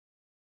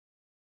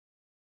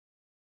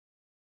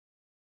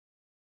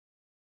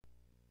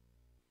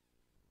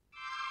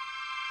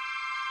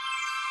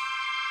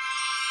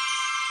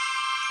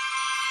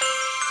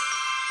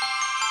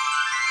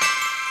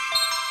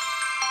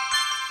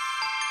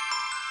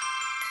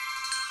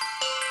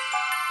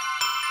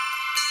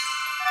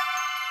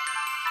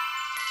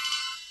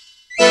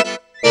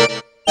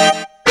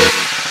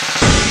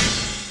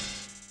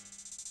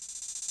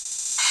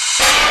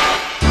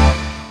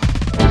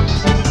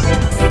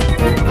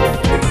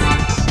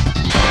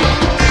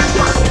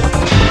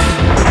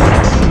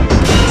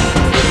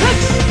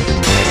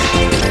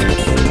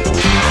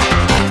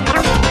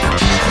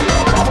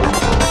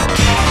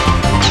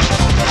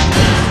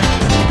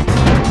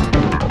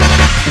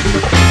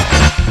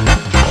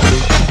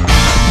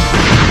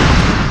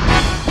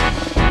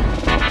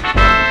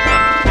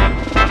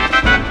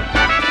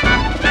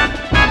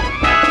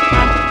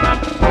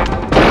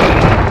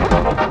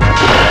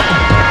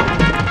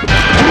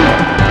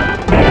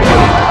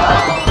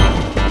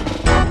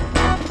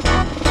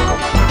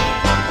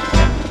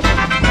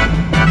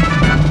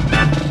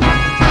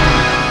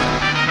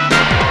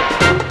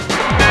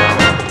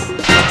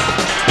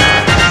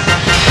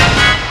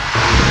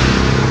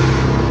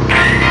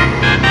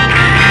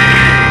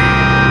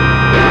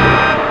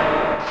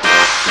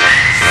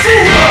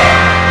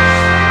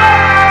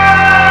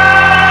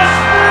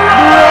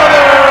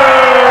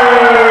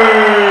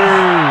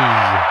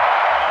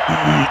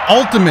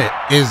Ultimate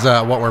is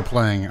what we're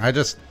playing. I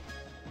just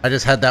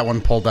had that one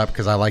pulled up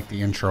because I like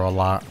the intro a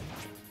lot.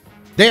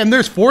 Damn,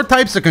 there's 4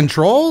 types of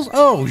controls?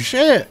 Oh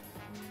shit.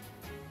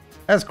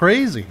 That's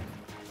crazy.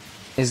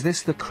 Is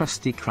this the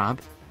Krusty Krab?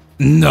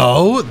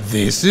 No,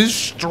 this is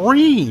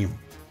Stream.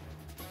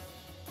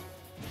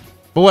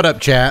 But what up,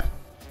 chat?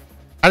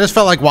 I just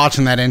felt like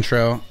watching that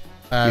intro,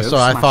 so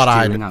I thought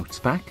I'd...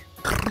 Outback.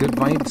 Good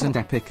vibes and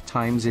epic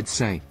times, it'd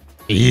say.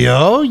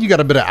 Yo, you got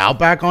a bit of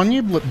Outback on you,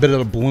 a bit of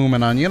a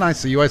blooming onion. I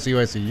see you, I see you,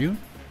 I see you.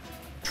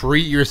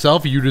 Treat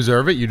yourself, you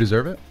deserve it, you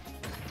deserve it.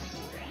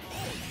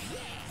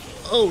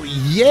 Oh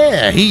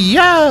yeah,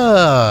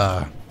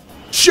 yeah.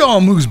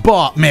 Shamu's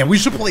bot. Man, we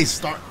should play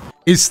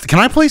Can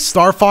I play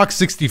Star Fox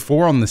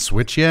 64 on the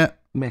Switch yet?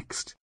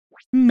 Mixed.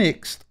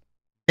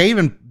 Dave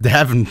and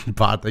Davin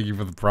bot, thank you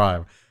for the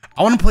prime.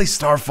 I want to play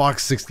Star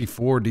Fox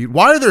 64, dude.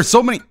 Why are there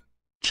so many?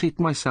 Treat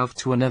myself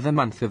to another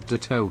month of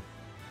Doto.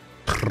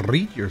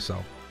 Treat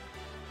yourself.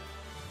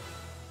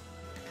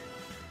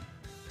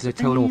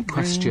 Doto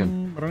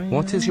question.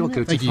 What is your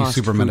go-to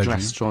fast food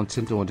restaurant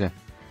and order?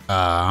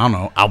 I don't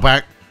know.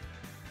 Outback.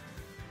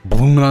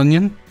 Bloomin'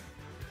 Onion.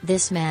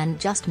 This man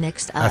just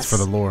mixed us. That's for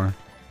the lore.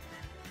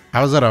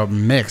 How is that a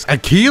mix?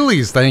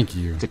 Achilles, thank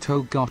you.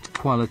 Doto got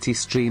quality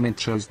stream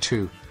intros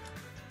too.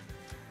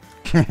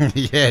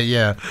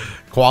 yeah.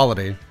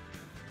 Quality.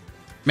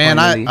 Man,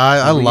 finally,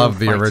 I love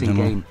the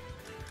original.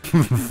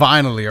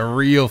 Finally, a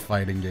real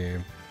fighting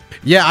game.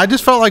 Yeah, I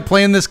just felt like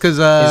playing this because...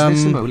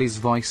 Is this Molly's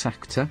voice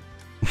actor?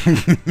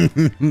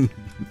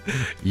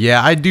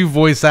 Yeah, I do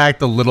voice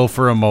act a little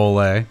for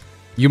Amole.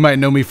 You might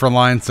know me for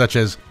lines such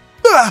as...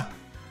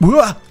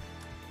 Bro,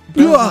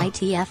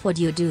 YTF would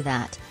you do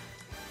that?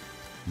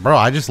 Bro,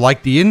 I just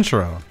like the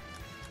intro.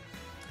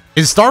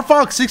 Is Star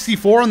Fox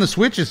 64 on the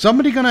Switch? Is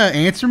somebody gonna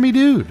answer me,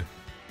 dude?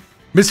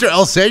 Mr.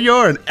 El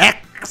Señor and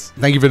X.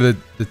 Thank you for the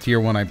tier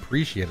 1. I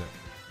appreciate it.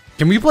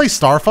 Can we play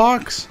Star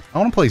Fox? I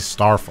want to play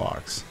Star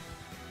Fox.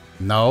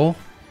 No?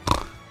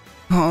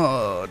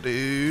 Oh,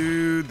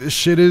 dude. This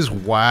shit is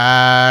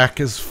whack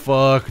as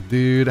fuck,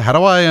 dude. How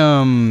do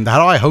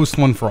I host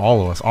one for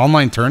all of us?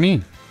 Online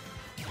tourney?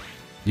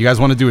 You guys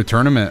want to do a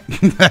tournament?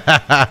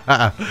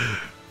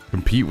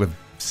 Compete with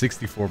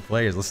 64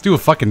 players. Let's do a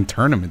fucking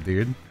tournament,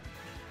 dude.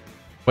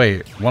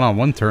 Wait,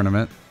 one-on-one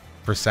tournament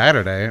for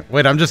Saturday.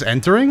 Wait, I'm just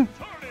entering?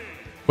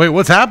 Wait,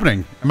 what's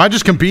happening? Am I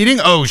just competing?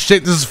 Oh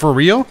shit, this is for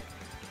real?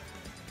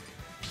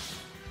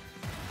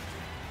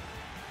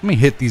 Let me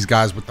hit these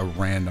guys with the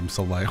random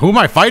select. Who am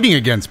I fighting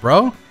against,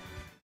 bro?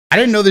 I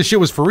didn't know this shit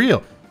was for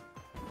real.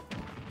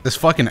 This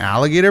fucking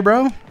alligator,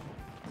 bro?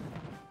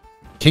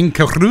 King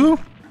Karoo?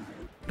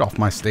 Get off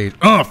my stage.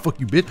 Ugh, fuck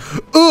you, bitch.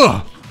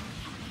 Ugh.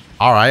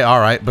 All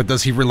right. But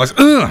does he realize?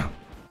 Ugh.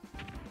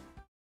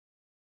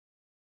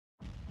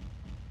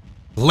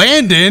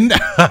 Landon?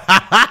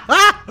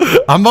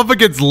 I'm up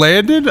against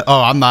Landon?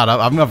 Oh, I'm not up.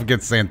 I'm up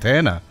against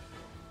Santana.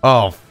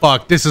 Oh,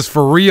 fuck. This is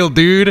for real,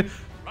 dude.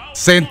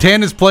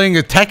 Santana's playing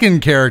a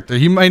Tekken character.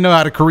 He might know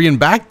how to Korean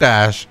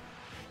backdash.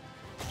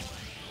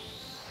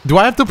 Do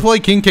I have to play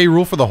King K.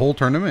 Rool for the whole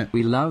tournament?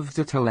 We love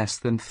Doto less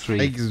than 3.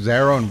 Thank you,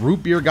 Zero and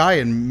Root Beer Guy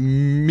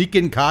and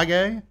Mikin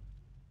Kage.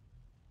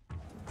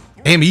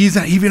 Damn, he's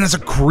not even as a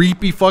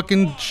creepy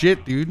fucking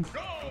shit, dude.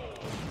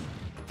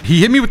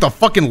 He hit me with the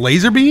fucking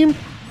laser beam?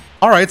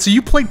 Alright, so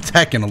you play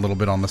Tekken a little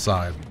bit on the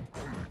side.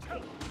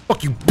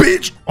 Fuck you,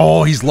 bitch!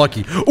 Oh, he's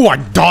lucky. Oh, I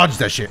dodged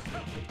that shit.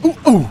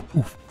 Ooh.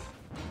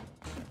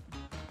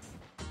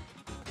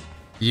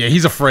 Yeah,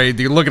 he's afraid,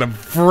 dude. Look at him.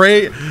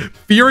 Afraid.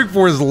 Fearing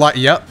for his life.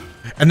 Yep.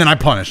 And then I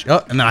punish.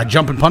 Yep. And then I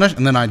jump and punish.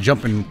 And then I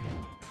jump and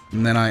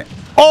then I...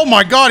 Oh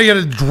my god, he had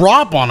a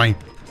drop on me.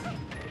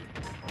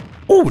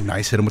 Oh,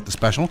 nice. Hit him with the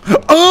special.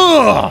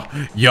 Ugh!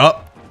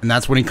 Yup. And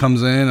that's when he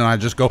comes in and I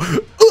just go...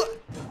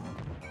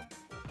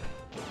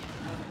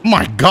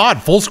 My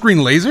god, full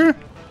screen laser?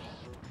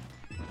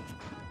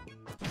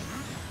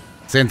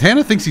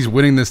 Santana thinks he's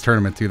winning this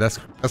tournament too. That's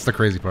the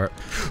crazy part.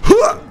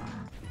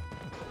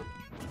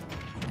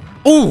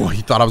 Oh,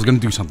 he thought I was gonna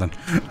do something.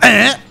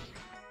 Get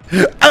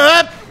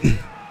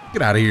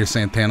out of here,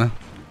 Santana.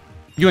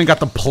 You ain't got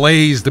the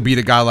plays to beat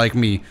a guy like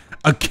me.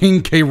 A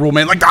King K. Rool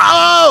man. Like,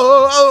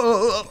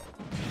 oh,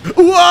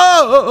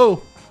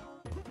 whoa!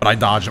 But I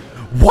dodged him.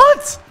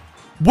 What?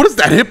 What is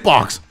that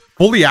hitbox?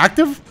 Fully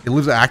active? It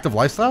lives an active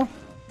lifestyle?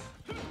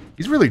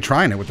 He's really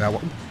trying it with that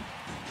one.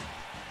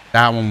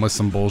 That one was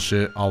some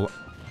bullshit. A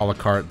la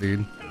carte,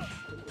 dude.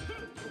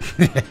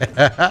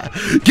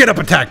 Get up,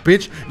 attack,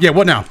 bitch. Yeah,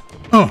 what now?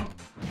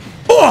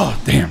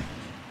 Oh, damn.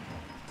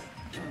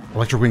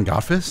 Electric Wing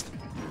God Fist?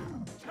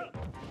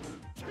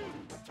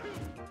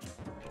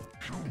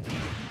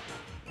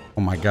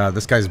 Oh my god,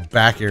 this guy's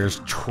back air is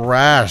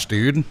trash,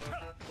 dude.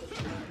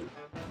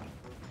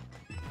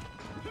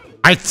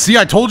 I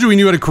told you he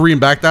knew how to Korean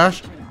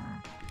backdash.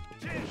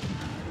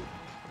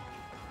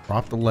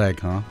 Drop the leg,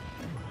 huh?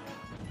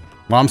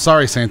 Well, I'm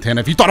sorry,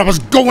 Santana. If you thought I was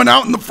going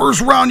out in the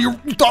first round, you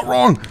thought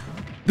wrong.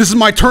 This is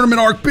my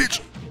tournament arc,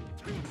 bitch.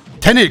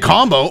 10-hit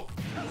combo.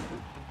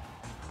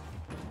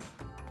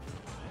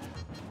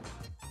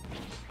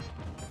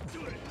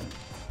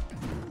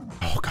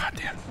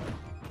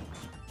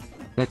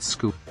 Let's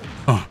go.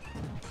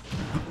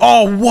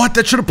 Oh, what?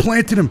 That should have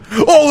planted him.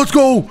 Oh, let's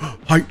go.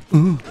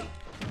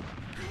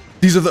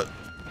 These are the...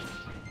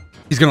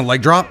 He's going to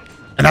leg drop,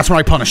 and that's when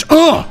I punish.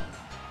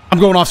 I'm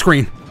going off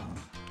screen.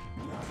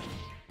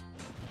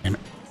 Damn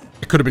it.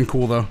 It could have been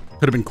cool, though.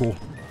 Could have been cool.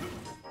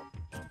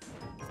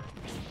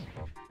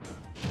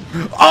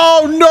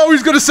 Oh, no.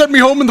 He's going to send me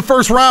home in the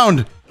first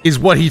round, is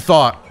what he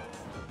thought.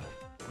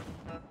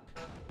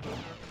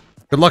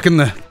 Good luck in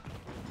the...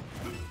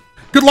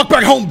 Good luck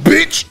back home,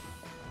 bitch!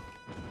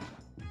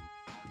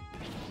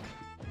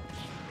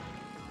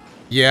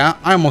 Yeah,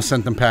 I almost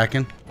sent them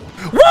packing.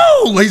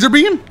 Woo! Laser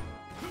beam?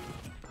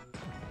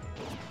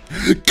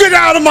 Get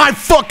out of my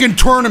fucking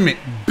tournament,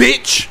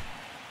 bitch!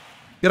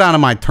 Get out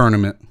of my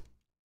tournament.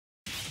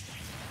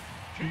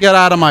 Get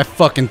out of my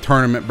fucking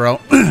tournament,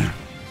 bro.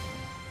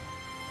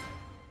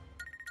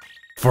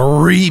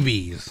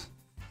 Freebies.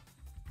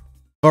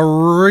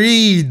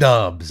 Free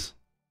dubs.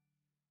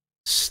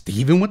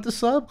 Steven with the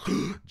sub?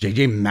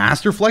 JJ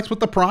Masterflex with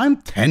the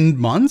prime? 10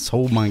 months?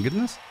 Oh my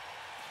goodness.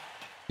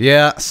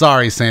 Yeah,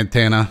 sorry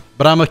Santana,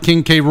 but I'm a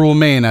King K. Rool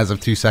main as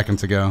of 2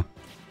 seconds ago.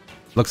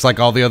 Looks like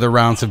all the other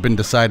rounds have been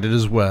decided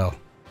as well.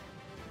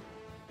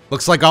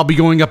 Looks like I'll be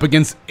going up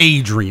against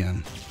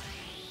Adrian.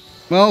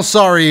 Well,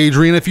 sorry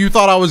Adrian, if you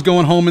thought I was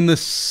going home in the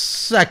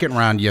second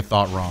round, you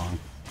thought wrong.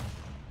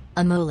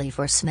 A mole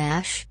for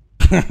Smash?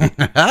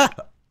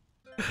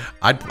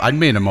 I'd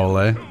mean a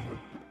mole.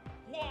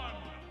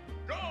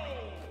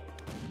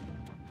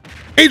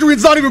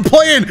 Adrian's not even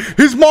playing.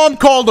 His mom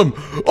called him.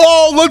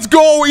 Oh, let's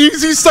go.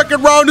 Easy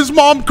second round. His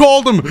mom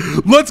called him.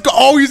 Let's go.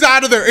 Oh, he's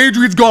out of there.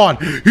 Adrian's gone.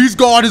 He's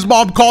gone. His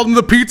mom called him.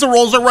 The pizza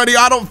rolls are ready.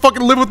 I don't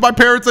fucking live with my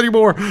parents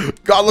anymore.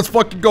 God, let's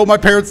fucking go. My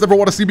parents never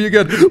want to see me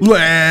again.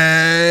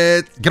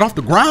 Let's get off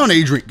the ground,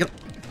 Adrian. Get...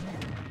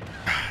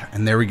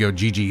 And there we go.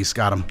 GG's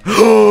got him.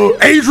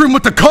 Adrian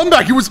with the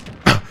comeback. He was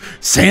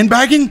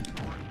sandbagging.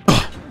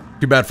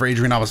 Too bad for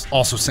Adrian. I was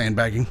also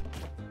sandbagging.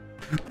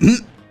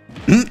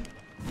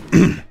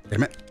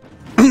 Damn it.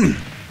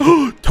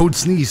 Toad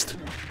sneezed.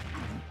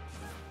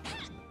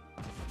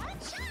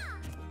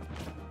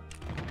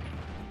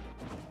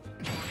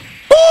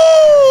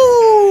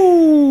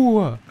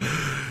 Ooh!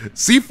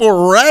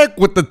 C4Rec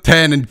with the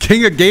 10 and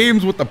King of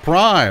Games with the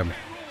prime.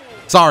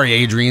 Sorry,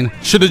 Adrian.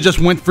 Should have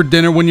just went for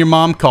dinner when your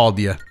mom called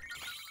you.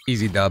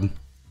 Easy dub.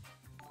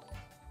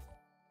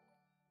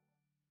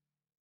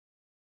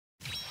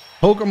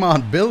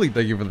 Pokemon Billy,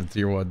 thank you for the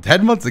tier 1.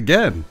 10 months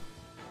again.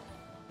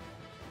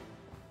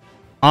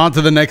 On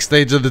to the next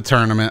stage of the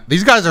tournament.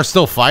 These guys are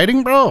still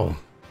fighting, bro.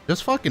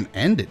 Just fucking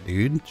end it,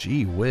 dude.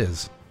 Gee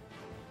whiz.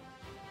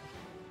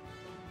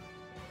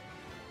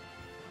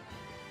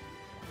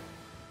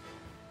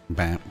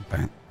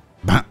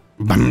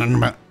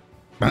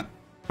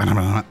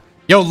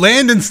 Yo,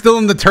 Landon's still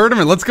in the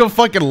tournament. Let's go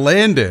fucking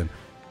Landon.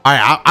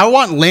 I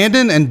want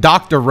Landon and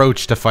Dr.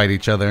 Roach to fight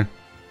each other.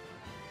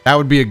 That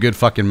would be a good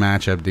fucking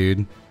matchup,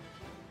 dude.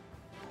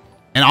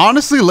 And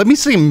honestly, let me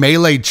see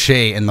Melee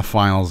Che in the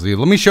finals, dude.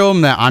 Let me show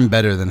him that I'm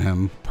better than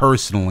him,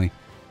 personally.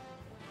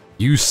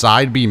 You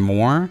side B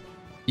more?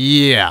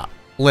 Yeah.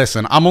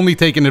 Listen, I'm only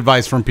taking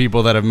advice from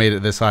people that have made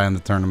it this high in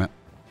the tournament.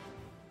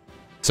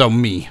 So,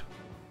 me.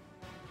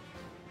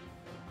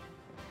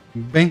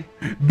 How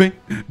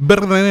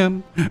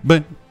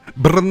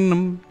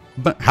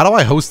do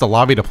I host a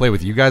lobby to play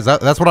with you guys?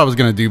 That's what I was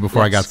going to do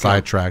before I got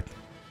sidetracked.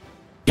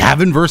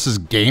 Gavin versus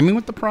Gaming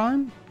with the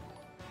prime?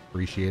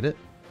 Appreciate it.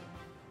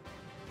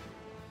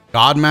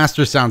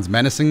 Godmaster sounds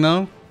menacing,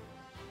 though.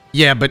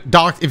 Yeah, but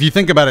if you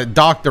think about it,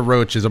 Dr.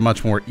 Roach is a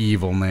much more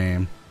evil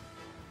name.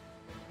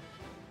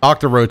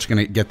 Dr. Roach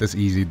gonna get this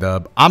easy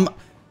dub.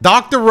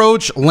 Dr.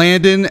 Roach,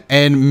 Landon,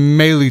 and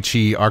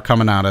Melichi are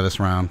coming out of this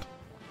round.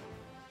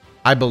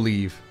 I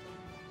believe.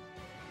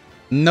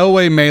 No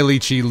way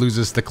Melichi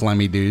loses to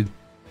Clemmy, dude.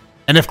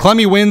 And if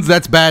Clemmy wins,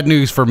 that's bad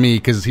news for me,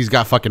 because he's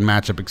got fucking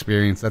matchup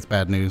experience. That's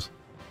bad news.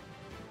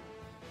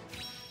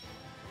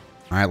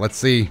 All right, let's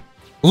see.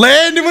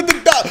 Landon with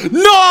the...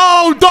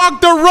 No!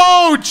 Dr.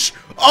 Roach!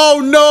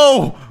 Oh,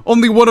 no!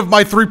 Only one of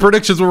my 3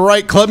 predictions were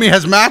right. Clemmy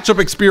has matchup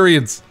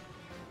experience.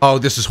 Oh,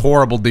 this is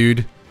horrible,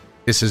 dude.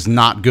 This is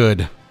not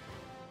good.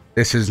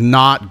 This is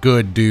not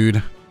good,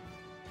 dude.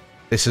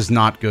 This is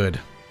not good.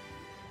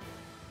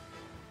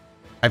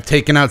 I've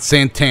taken out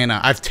Santana.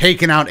 I've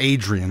taken out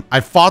Adrian.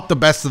 I've fought the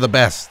best of the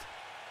best.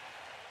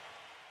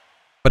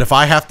 But if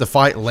I have to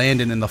fight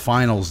Landon in the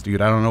finals,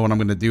 dude, I don't know what I'm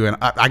going to do. And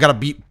I got to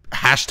beat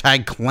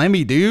hashtag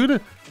Clemmy, dude.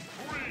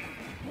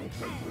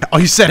 Oh,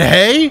 he said,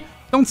 hey?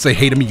 Don't say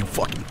hey to me, you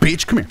fucking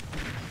bitch. Come here.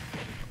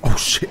 Oh,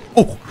 shit.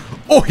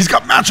 Oh, he's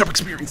got matchup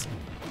experience.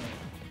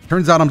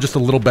 Turns out I'm just a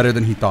little better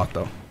than he thought,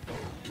 though.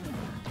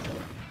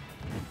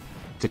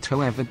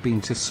 Doto ever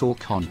been to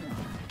SourceCon?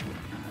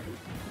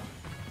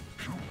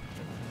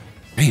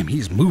 Damn,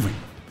 he's moving.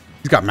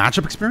 He's got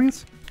matchup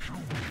experience?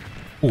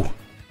 Ooh.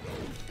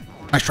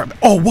 Nice try.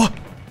 Oh, what?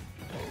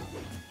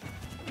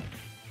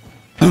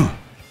 I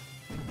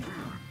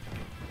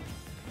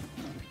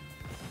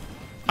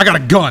got a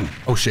gun.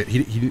 Oh, shit.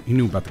 He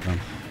knew about the gun.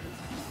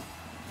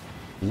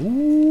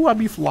 Ooh. Ooh, I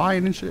be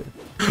flying and shit.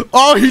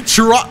 Oh, he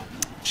dropped.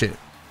 Shit.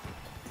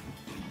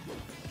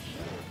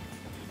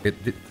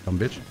 Dumb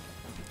bitch.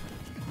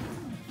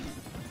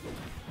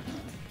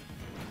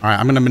 All right,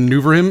 I'm gonna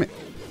maneuver him.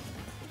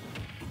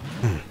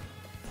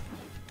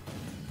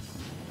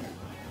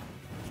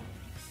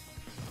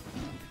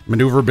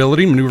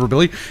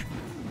 Maneuverability.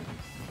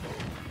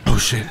 Oh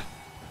shit.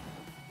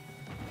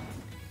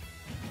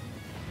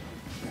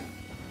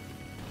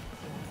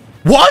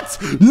 What?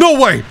 No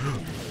way.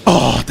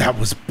 Oh, that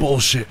was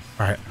bullshit.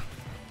 All right.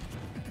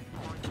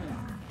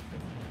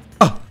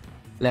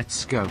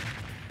 Let's go.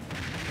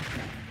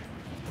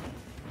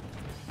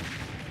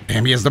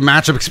 Damn, he has the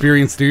matchup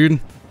experience, dude.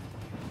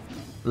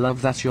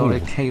 Love that you're a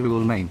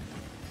K-Rool main.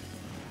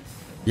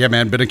 Yeah,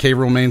 man, been a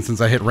K-Rool main since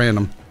I hit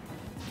random.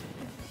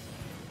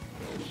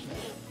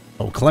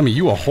 Oh, Clemmy,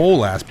 you a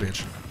whole ass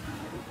bitch.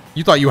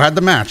 You thought you had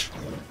the match.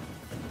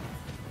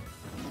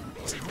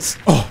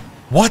 Oh,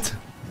 what?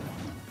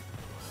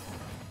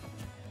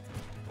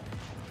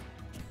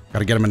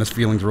 Gotta get him in his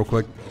feelings real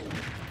quick.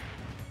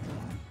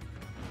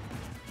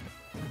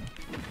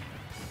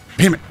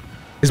 Damn it.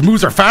 His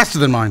moves are faster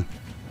than mine.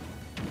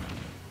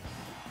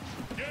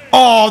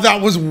 Oh, that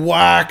was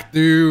whack,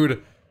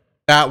 dude.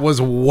 That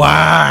was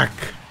whack.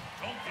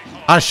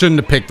 I shouldn't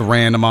have picked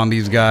random on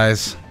these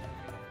guys.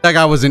 That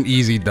guy was an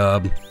easy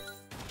dub.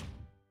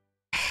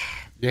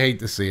 You hate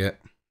to see it.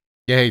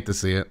 You hate to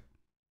see it.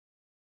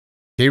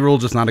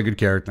 K-Rool just not a good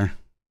character.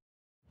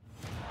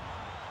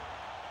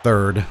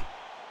 Third.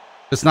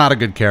 Just not a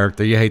good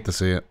character. You hate to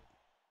see it.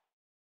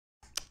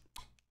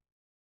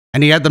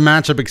 And he had the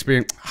matchup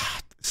experience.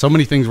 So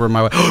many things were in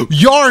my way.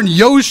 Yarn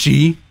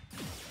Yoshi!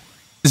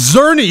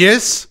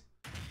 Xerneas!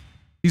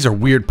 These are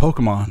weird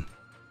Pokemon.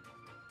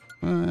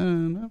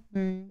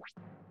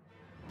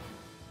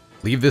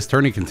 Leave this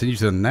turn and continue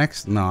to the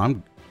next? No,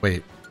 I'm...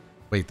 Wait,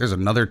 there's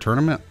another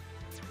tournament?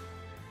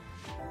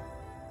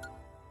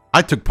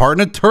 I took part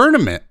in a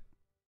tournament!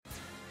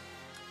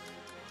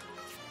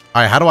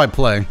 Alright, how do I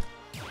play?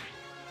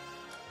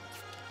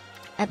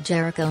 At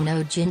Jericho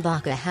no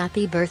Jinbaka,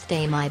 happy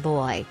birthday, my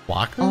boy.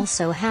 Baka?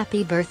 Also,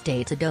 happy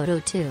birthday to Dodo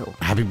too.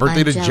 Happy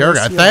birthday to jealous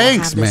Jericho. you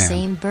Thanks, all have man. The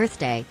same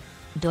birthday.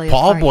 Doya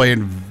Paul party. Boy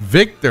and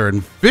Victor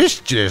and Fish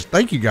Dish.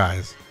 Thank you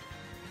guys.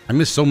 I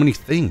miss so many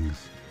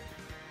things.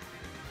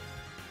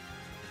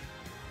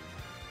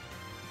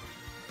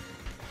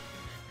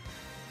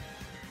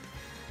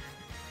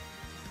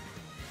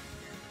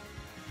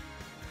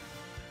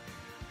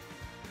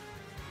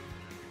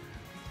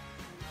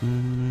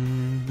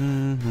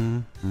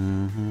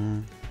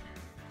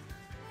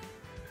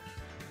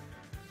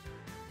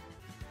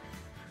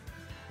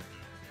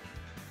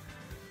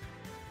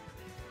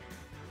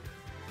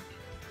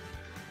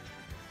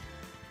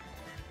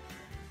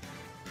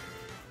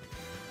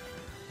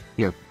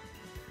 Yo.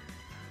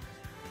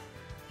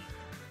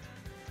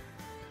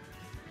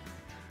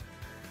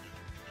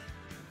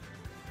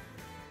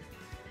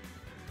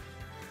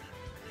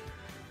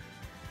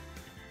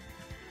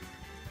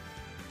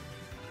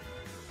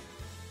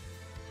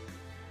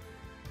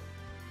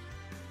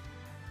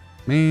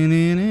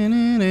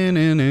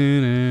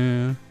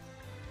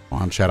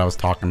 On chat, I was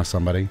talking to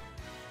somebody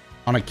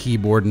on a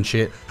keyboard and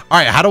shit. All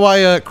right, how do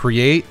I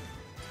create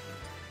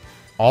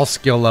all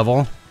skill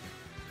level?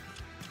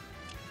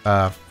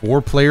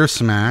 4-player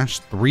smash,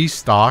 3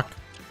 stock.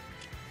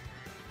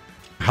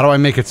 How do I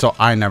make it so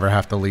I never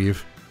have to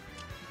leave?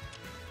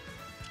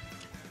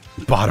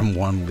 Bottom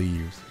 1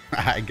 leaves.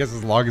 I guess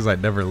as long as I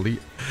never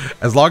leave.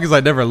 As long as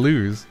I never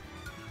lose.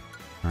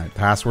 All right,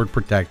 password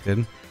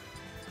protected.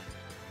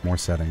 More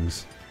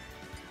settings.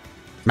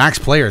 Max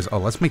players. Oh,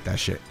 let's make that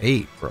shit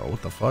 8, bro.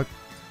 What the fuck?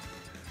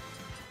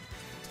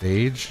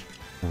 Stage.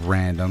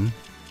 Random.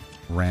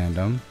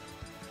 Random.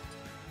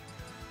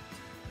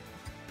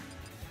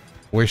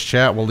 Voice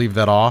chat, we'll leave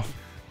that off.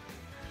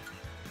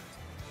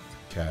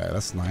 Okay,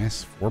 that's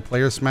nice.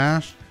 4-player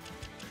smash.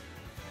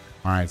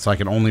 Alright, so I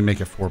can only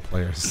make it 4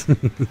 players.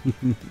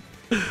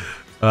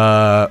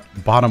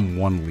 Bottom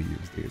 1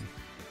 leaves, dude.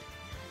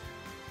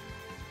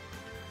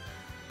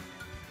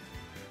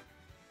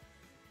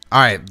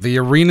 Alright, the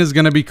arena is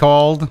going to be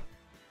called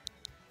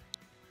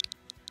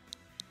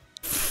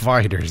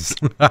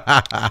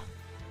FighterZ.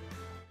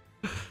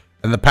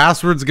 And the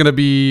password's going to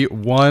be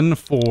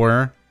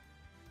 14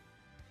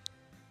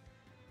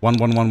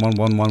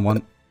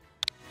 1111111.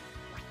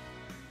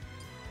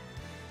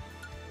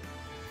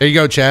 There you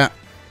go, chat.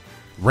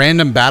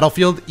 Random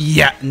battlefield?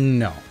 Yeah,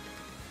 no.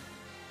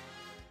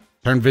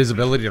 Turn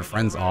visibility to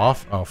friends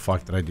off. Oh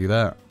fuck, did I do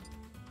that?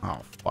 Oh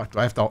fuck, do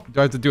I have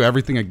to do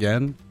everything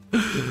again?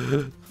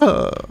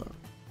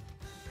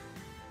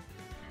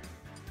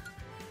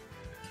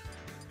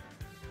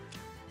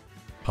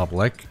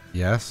 Public,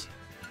 yes.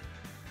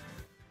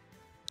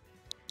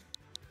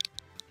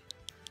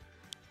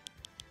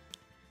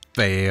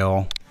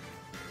 Fail.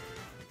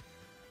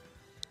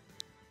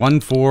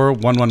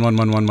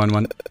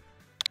 14111111.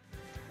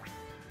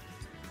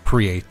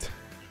 Create.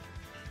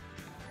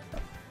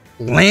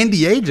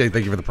 Landy AJ,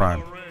 thank you for the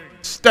prime.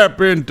 Step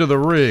into the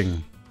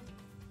ring.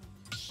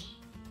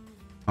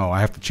 Oh, I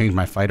have to change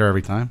my fighter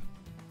every time?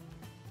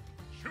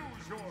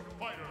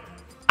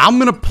 I'm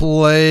gonna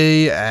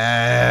play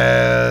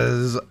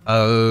as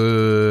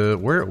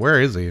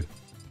where is he?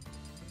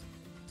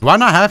 Do I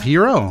not have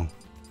hero?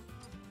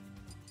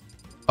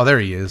 Oh, there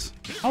he is.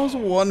 I was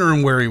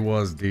wondering where he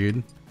was,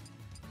 dude.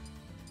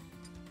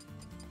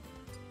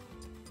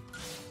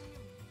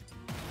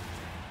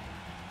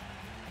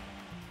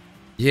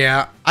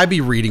 Yeah, I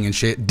be reading and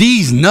shit.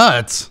 These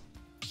nuts.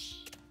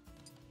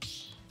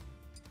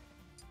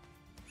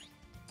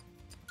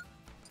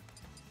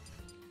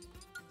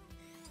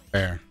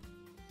 There.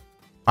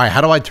 All right,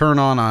 how do I turn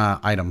on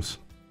items?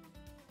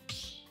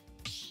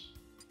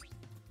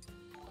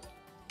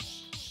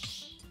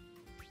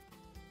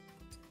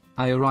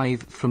 I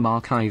arrived from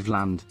archive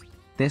land.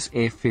 This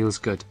air feels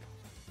good.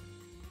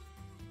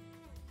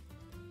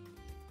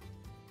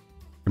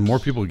 Can more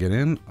people get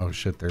in? Oh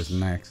shit, there's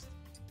next.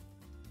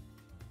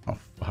 Oh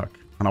fuck.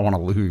 I don't want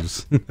to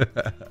lose.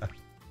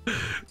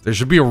 There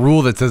should be a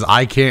rule that says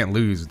I can't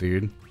lose,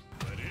 dude.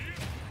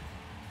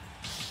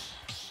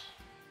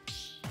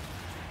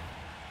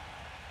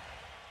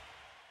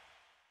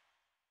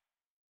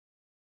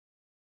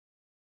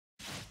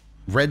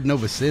 Red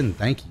Nova Sin,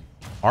 thank you.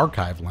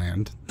 Archive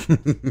land.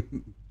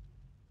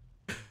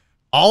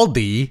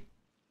 Aldi.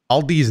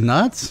 Aldi's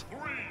nuts?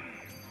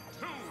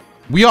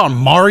 We on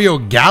Mario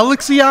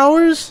Galaxy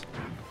hours?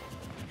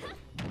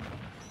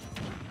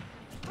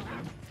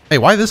 Hey,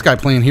 why is this guy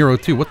playing hero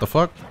too? What the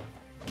fuck?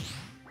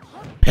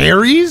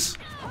 Parries?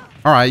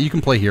 Alright, you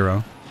can play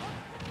hero.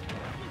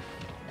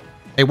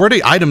 Hey, where are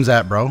the items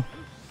at, bro?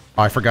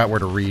 Oh, I forgot where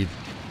to read.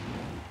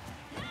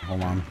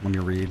 Hold on, let me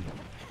read.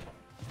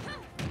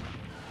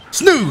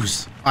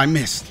 Snooze! I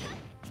missed.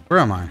 Where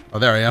am I? Oh,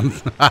 there I am.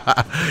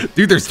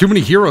 Dude, there's too many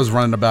heroes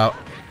running about.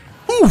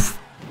 Oof!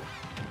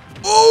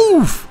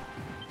 Oof!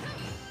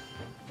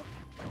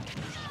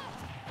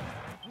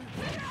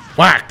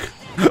 Whack!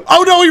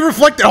 Oh no, he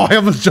reflected! Oh, I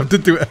almost jumped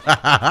into it.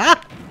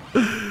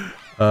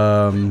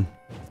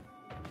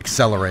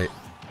 Accelerate.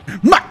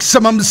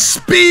 Maximum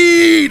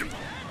speed!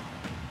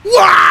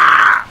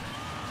 Wah!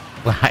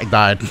 I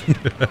died.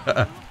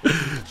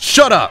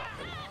 Shut up!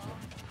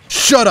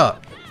 Shut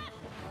up!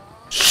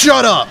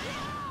 Shut up!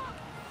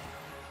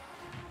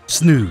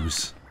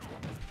 Snooze.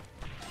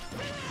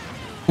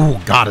 Ooh,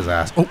 got his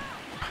ass. Oh.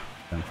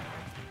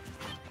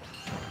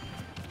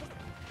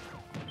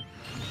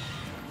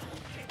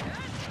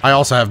 I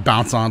also have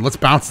bounce on. Let's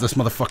bounce this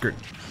motherfucker.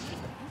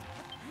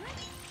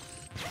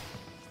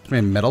 This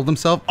man meddled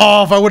himself.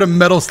 Oh, if I would have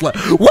metal slapped.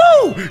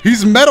 Woo!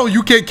 He's metal.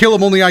 You can't kill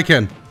him. Only I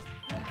can.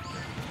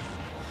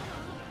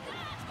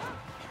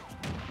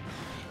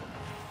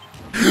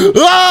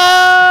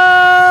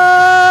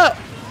 Ah!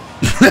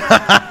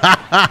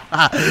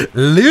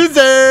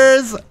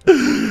 Losers!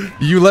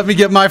 You let me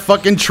get my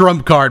fucking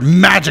trump card,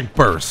 Magic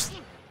Burst.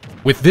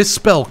 With this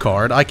spell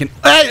card, I can.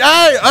 Hey,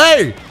 hey,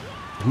 hey!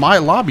 My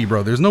lobby,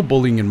 bro. There's no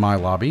bullying in my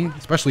lobby,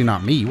 especially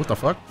not me. What the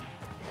fuck?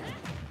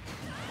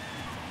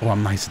 Oh,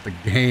 I'm nice at the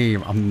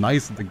game. I'm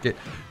nice at the game.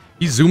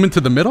 He's zooming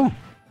to the middle.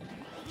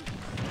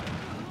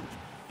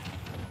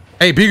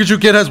 Hey,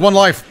 Pikachu Kid has 1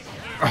 life.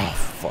 Oh,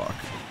 fuck.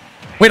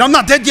 Wait, I'm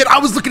not dead yet. I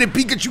was looking at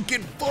Pikachu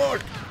Kid.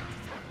 Fuck.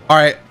 All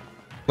right.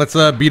 Let's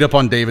beat up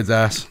on David's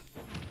ass.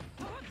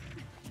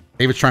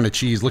 David's trying to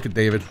cheese. Look at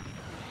David.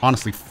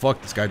 Honestly,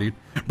 fuck this guy, dude.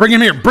 Bring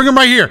him here. Bring him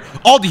right here.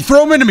 Aldi,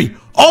 throw him into me.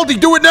 Aldi,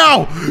 do it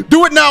now.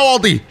 Do it now,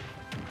 Aldi.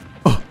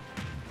 Oh.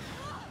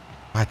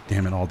 God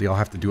damn it, Aldi. I'll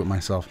have to do it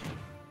myself.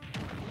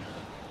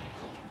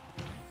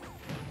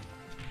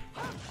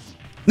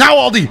 Now,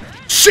 Aldi.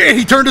 Shit,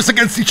 he turned us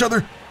against each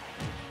other.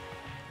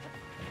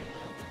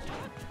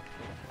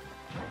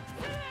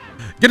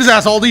 Get his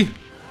ass, Aldi.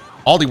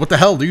 Aldi, what the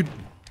hell, dude?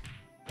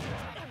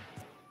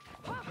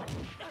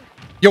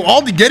 Yo,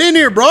 Aldi, get in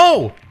here,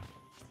 bro.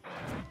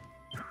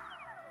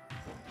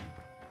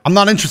 I'm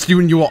not interested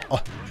in you all.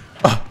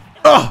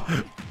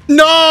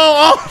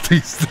 No!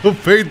 Aldi still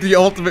paid the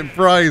ultimate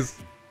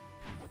price.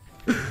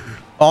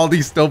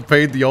 Aldi still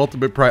paid the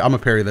ultimate price. I'm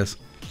gonna parry this.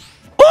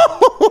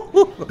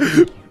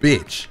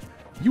 Bitch.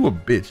 You a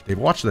bitch, Dave.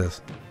 Watch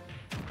this.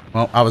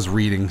 Well, I was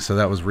reading, so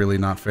that was really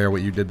not fair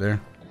what you did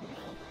there.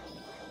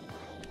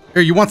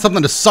 Here, you want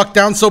something to suck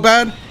down so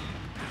bad?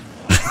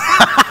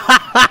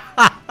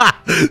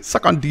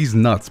 Suck on these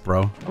nuts,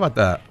 bro. How about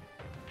that?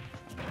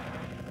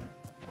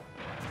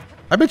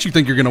 I bet you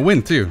think you're gonna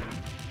win, too.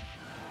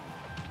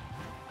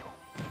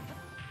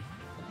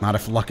 Not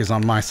if luck is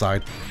on my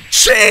side.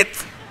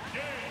 Shit!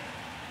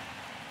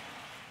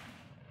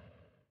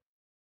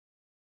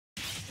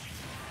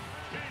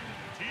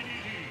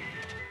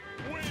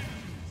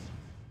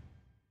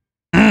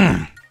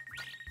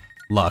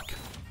 Luck.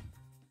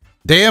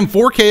 Damn,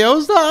 4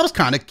 KOs though? I was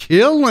kind of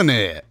killing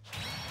it.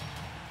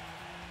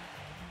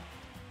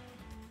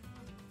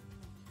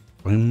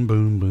 Boom,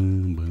 boom,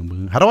 boom, boom,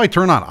 boom. How do I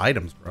turn on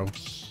items, bro?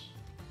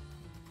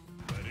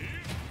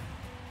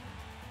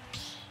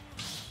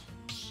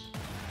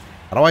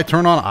 How do I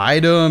turn on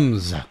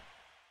items?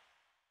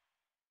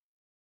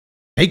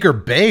 Bake or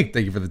bake.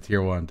 Thank you for the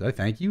tier 1. Did I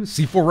thank you?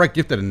 C4 Rec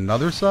gifted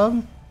another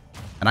sub?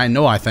 And I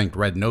know I thanked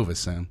Red Nova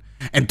soon.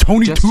 And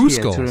Tony Just Two here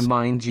Skulls. to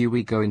remind you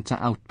we go into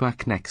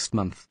Outback next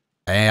month.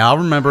 Hey, I'll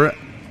remember it.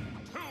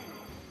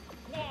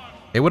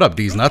 Hey, what up,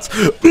 D's Nuts?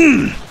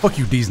 Fuck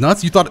you, D's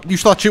Nuts. You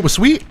thought shit was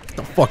sweet? Get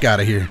the fuck out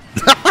of here.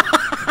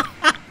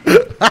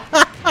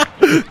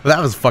 That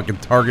was fucking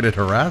targeted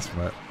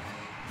harassment.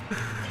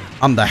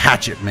 I'm the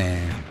hatchet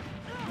man.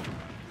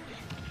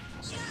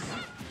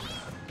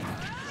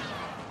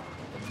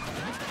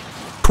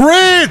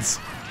 Crits!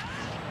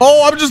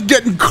 Oh, I'm just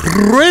getting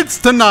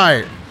crits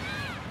tonight.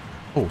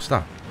 Oh,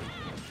 stop.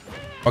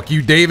 Fuck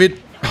you,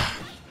 David.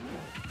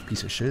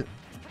 Piece of shit.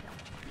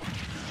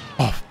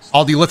 Oh,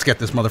 Aldi, let's get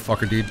this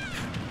motherfucker, dude.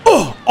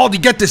 Oh,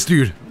 Aldi, get this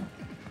dude.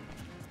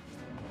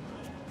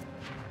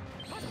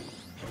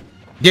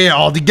 Yeah,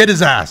 Aldi, get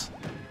his ass.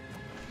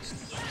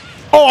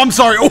 Oh, I'm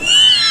sorry. Oh.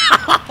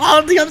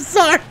 Aldi, I'm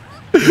sorry.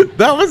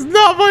 That was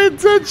not my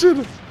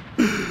intention.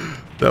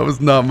 That was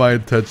not my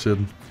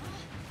intention.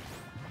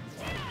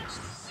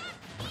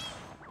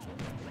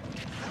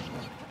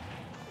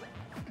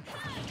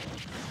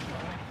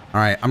 All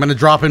right, I'm gonna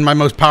drop in my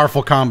most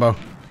powerful combo.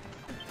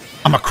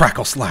 I'm a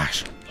crackle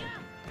slash.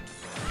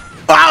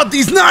 Wow,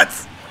 these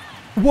nuts!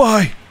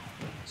 Why?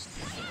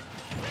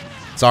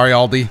 Sorry,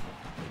 Aldi.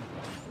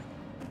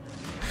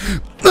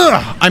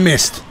 Ugh, I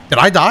missed. Did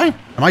I die?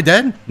 Am I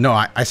dead? No,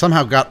 I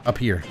somehow got up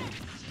here.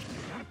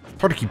 It's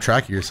hard to keep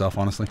track of yourself,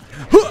 honestly.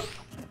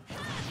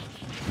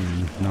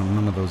 No,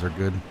 none of those are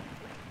good.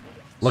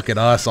 Look at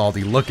us,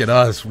 Aldi. Look at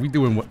us. We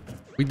doing what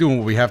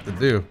we have to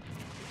do.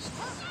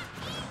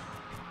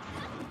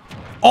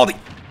 Aldi!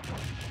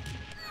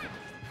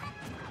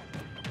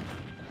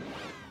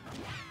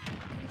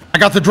 I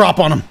got the drop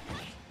on him.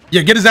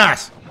 Yeah, get his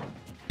ass.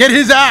 Get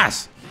his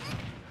ass.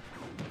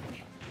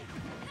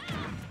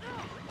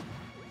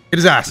 Get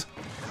his ass.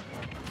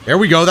 There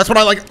we go. That's what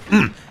I like.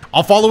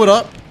 I'll follow it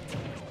up.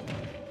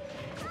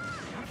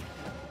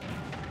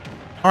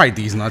 All right,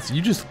 these nuts.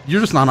 You're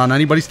just not on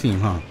anybody's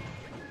team, huh?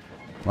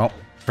 Well,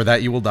 for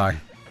that you will die.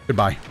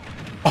 Goodbye.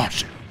 Oh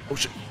shit. Oh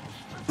shit.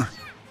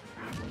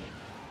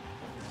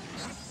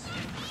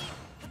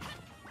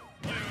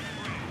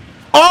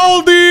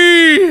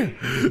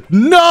 Aldi!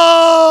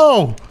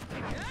 No!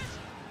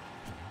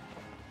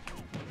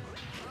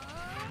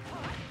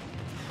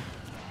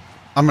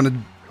 I'm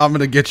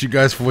gonna get you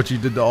guys for what you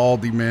did to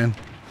Aldi, man.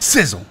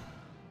 Sizzle.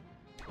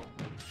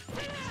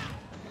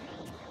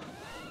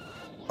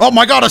 Oh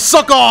my god, a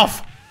suck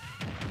off!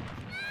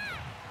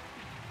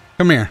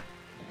 Come here.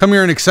 Come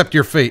here and accept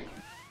your fate.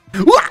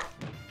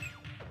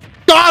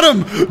 Got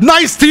him!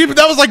 Nice team!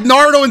 That was like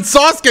Naruto and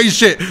Sasuke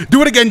shit!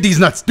 Do it again, these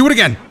nuts. Do it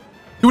again.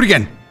 Do it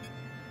again.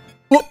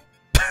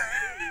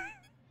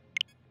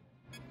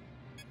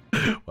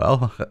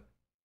 Well,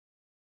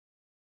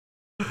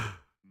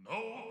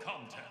 no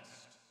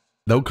contest.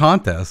 No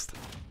contest.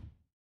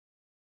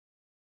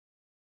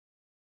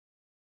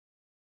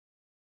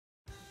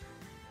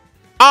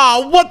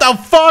 Ah, what the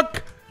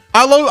fuck?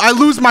 I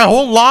lose my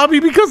whole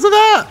lobby because of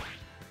that?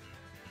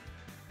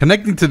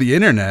 Connecting to the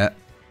internet.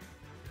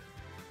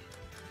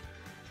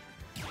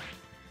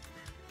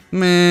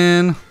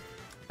 Man,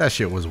 that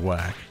shit was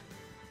whack.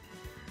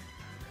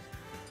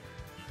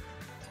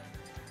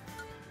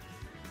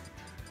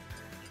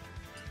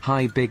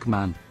 Hi, big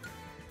man.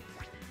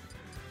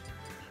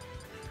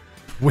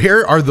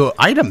 Where are the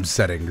item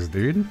settings,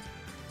 dude?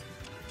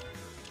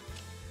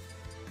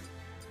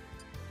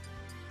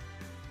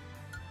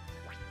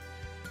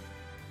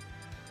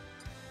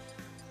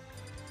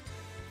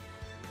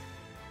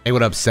 Hey,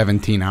 what up,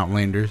 17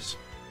 Outlanders?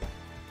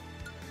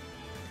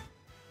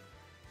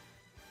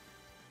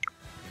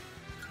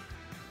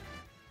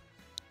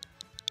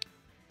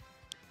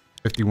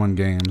 $51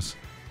 games.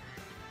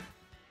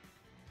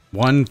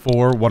 1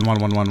 4 1 1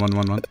 1 1 1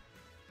 1 1.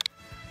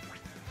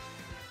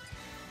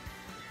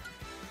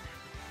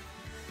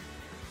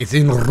 It's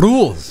in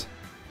rules.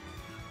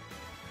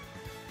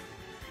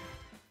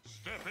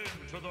 Step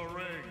into the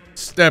ring.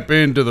 Step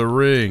into the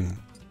ring.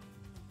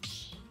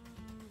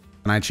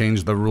 Can I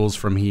change the rules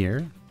from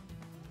here?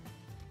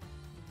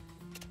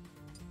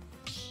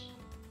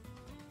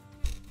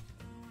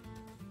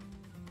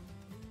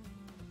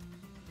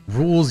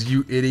 Rules,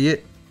 you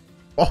idiot.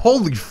 Oh,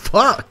 holy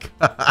fuck.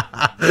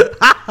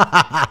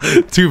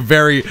 Two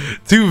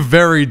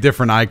very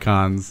different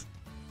icons.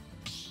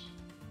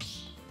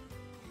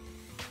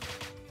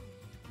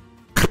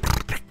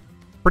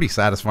 Pretty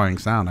satisfying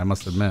sound, I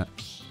must admit.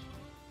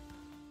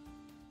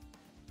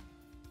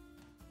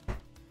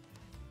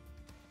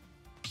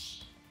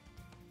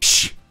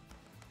 Psh.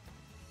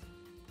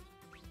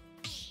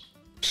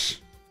 Psh.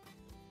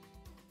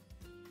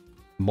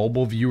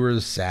 Mobile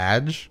viewers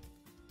Sag?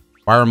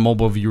 Why are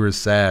mobile viewers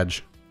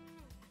Sag?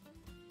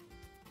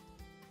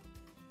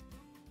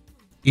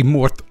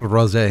 Immort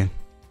Rose is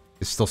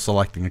still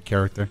selecting a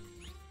character.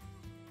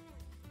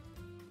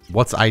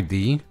 What's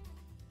ID?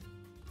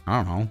 I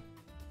don't know.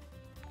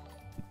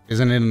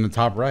 Isn't it in the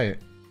top right?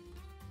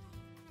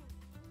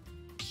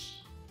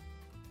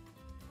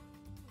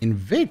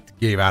 Invict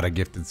gave out a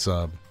gifted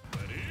sub.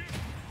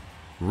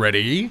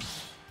 Ready?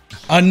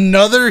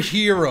 Another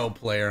hero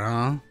player,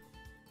 huh?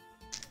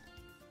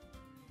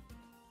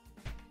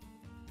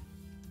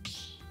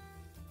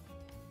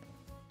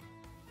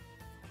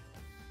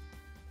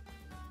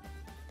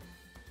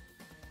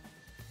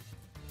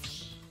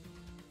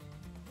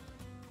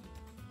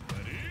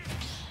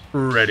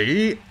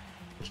 Ready? What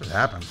just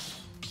happened?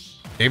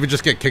 David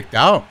just get kicked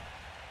out?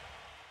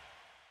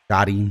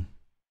 Got him.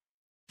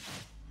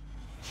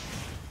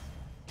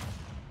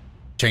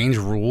 Change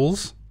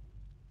rules?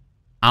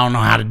 I don't know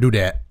how to do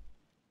that.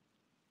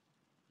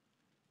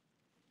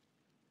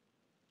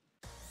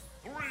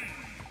 3,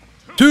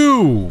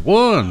 2,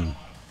 1.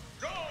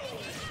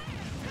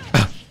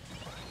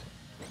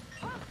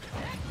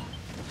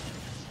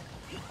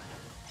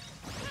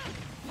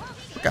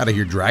 Look out of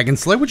here, Dragon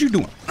Slay. What you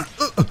doing?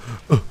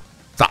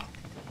 Stop.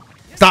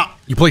 Stop.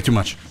 You play too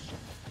much.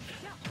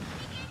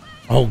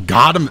 Oh,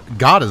 got him.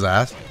 Got his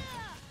ass.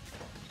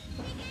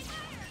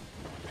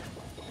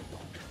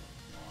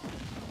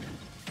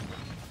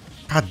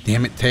 God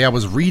damn it, Tay. I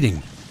was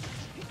reading.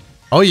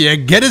 Oh, yeah.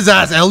 Get his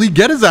ass, Ellie.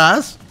 Get his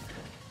ass.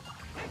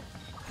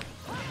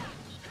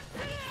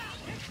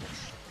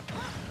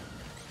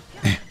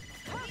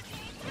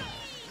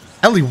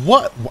 Ellie,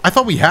 what? I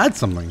thought we had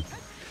something.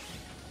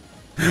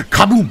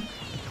 Kaboom!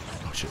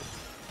 Oh, shit.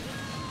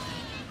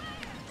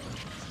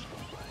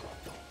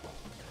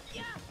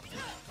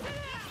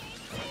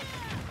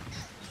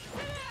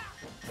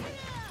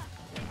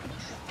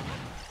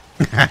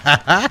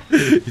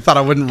 You thought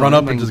I wouldn't run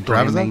up and just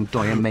grab his hand?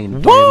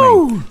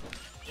 Woo!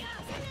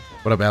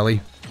 What up,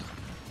 Ellie?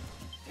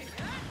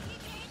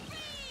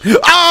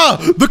 Ah!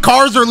 The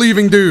cars are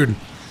leaving, dude!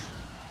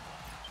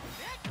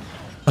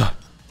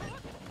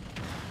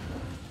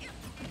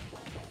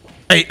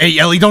 Hey,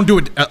 Ellie, don't do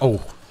it. Oh,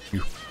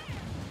 you.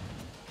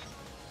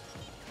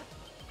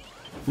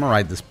 I'm gonna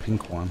ride this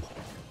pink one.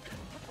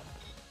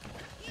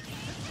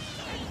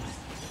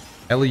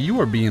 Ellie,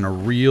 you are being a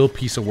real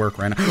piece of work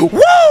right now.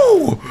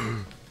 Woo!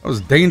 That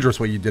was dangerous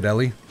what you did,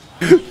 Ellie.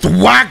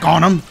 Thwack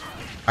on him.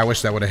 I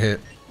wish that would have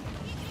hit.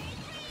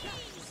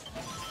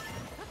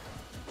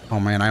 Oh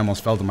man, I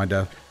almost fell to my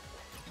death.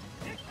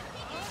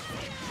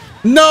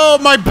 No,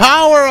 my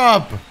power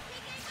up.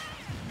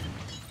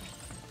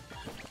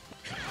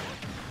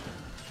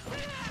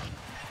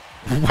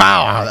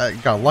 Wow, I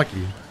got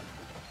lucky.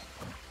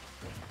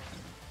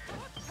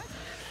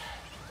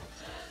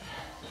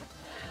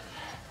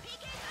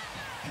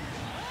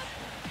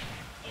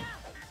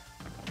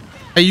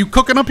 Hey, you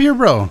cooking up here,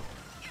 bro?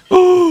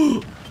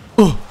 Oh,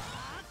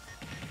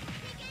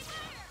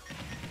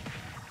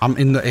 I'm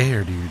in the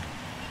air, dude.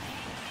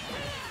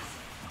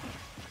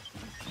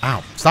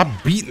 Ow, stop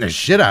beating the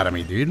shit out of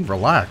me, dude.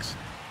 Relax.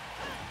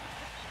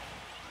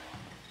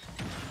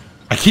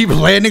 I keep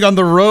landing on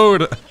the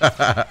road.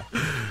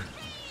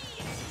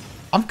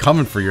 I'm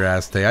coming for your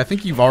ass, Tay. I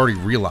think you've already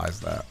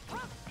realized that.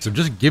 So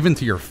just give in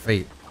to your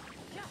fate.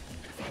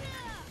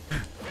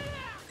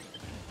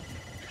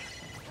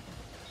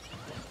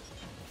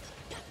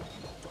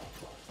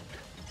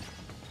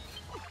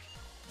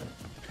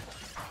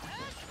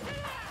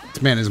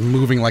 This man is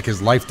moving like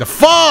his life to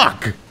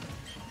fuck!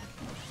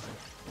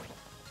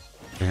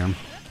 Damn.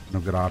 No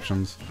good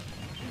options.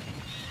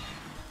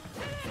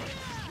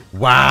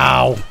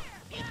 Wow.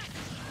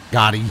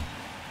 Got him.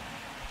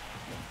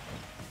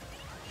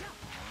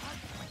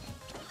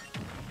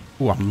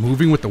 Ooh, I'm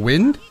moving with the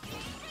wind?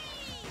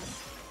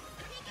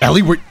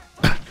 Ellie, we're...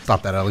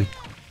 Stop that, Ellie.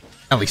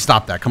 Ellie,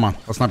 stop that. Come on.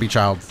 Let's not be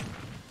childish.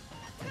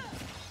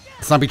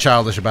 Let's not be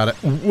childish about it.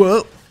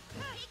 Whoa.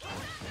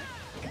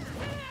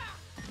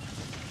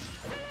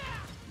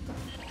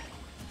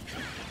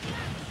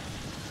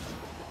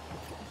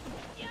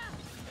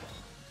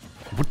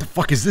 What the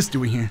fuck is this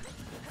doing here?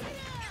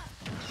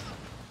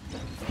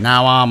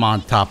 Now I'm on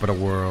top of the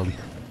world.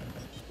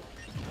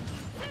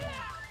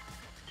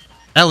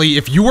 Ellie,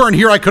 if you weren't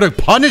here, I could have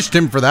punished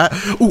him for that.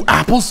 Ooh,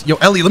 apples? Yo,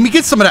 Ellie, let me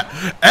get some of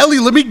that. Ellie,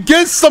 let me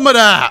get some of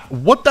that.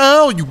 What the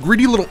hell, you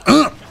greedy little...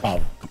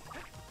 Oh.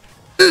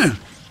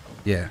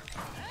 Yeah.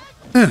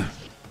 Yeah,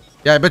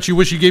 I bet you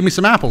wish you gave me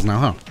some apples now,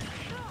 huh?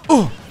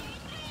 Oh.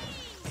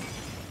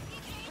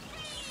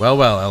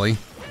 Well, Ellie.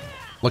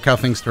 Look how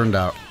things turned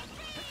out.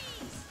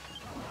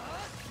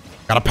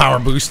 Got a power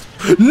boost.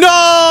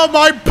 No,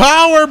 my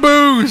power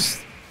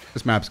boost!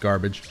 This map's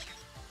garbage.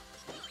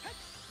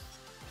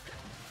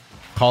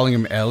 Calling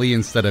him Ellie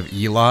instead of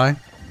Eli.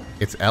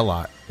 It's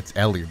Eli. It's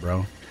Ellie,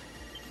 bro.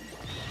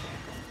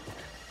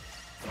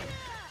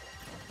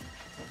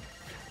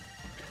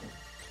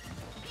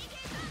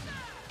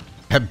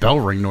 That bell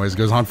ring noise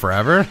goes on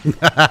forever?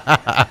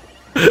 I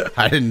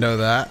didn't know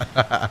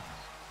that.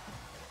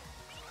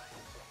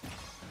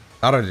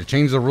 Thought to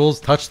change the rules,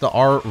 touch the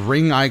R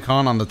ring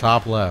icon on the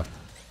top left.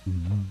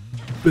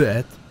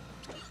 Bet.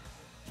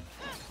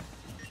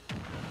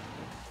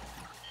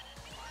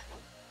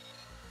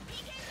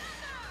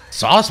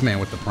 Sauce Man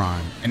with the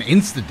prime. An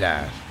insta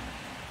dash.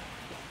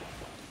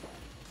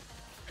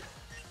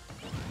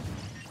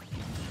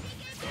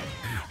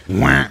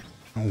 Wah.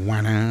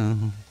 Wah.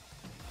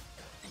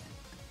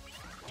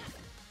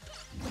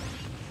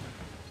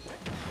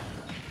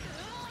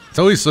 It's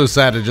always so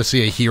sad to just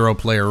see a hero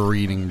player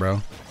reading,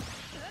 bro.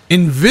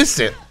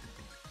 Invisit.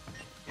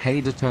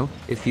 Hey Doto,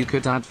 if you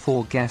could add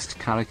 4 guest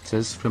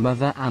characters from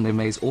other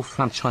animes or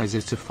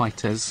franchises to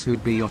Fighters,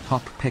 who'd be your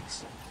top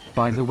picks?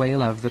 By the way,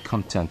 love the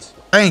content.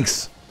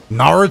 Thanks.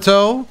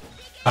 Naruto.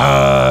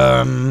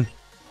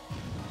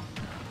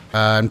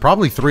 And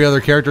probably 3 other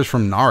characters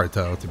from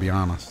Naruto, to be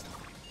honest.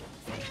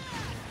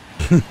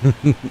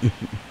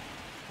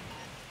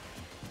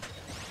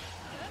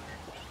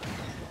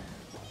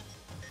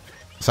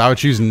 So I would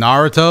choose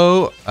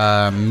Naruto.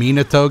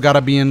 Minato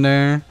gotta be in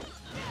there.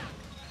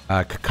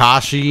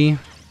 Kakashi.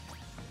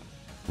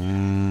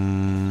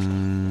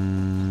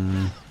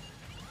 And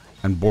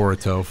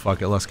Boruto.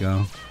 Fuck it, let's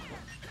go.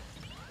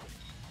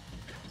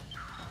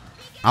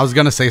 I was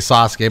gonna say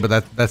Sasuke,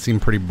 but that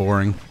seemed pretty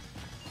boring.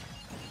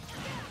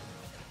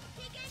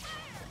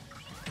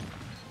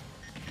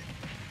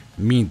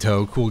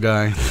 Minato, cool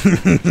guy.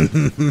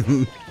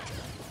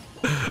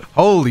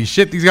 Holy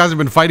shit, these guys have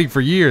been fighting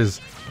for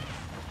years.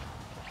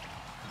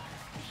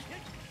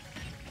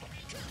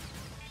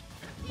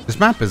 This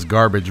map is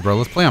garbage, bro.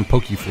 Let's play on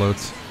Poke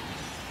Floats.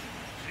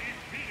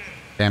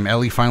 Damn,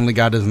 Ellie finally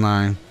got his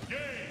 9.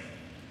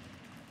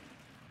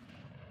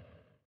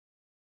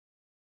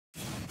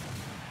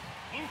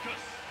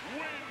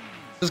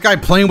 This guy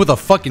playing with a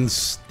fucking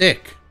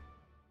stick.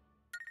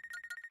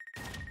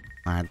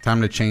 Alright,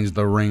 time to change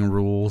the ring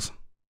rules.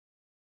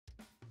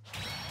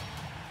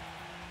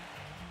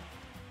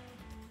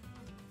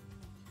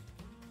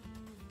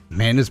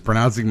 Man is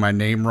pronouncing my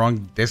name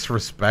wrong.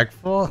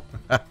 Disrespectful?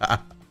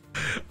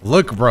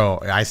 Look, bro.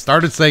 I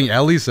started saying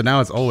Ellie, so now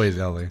it's always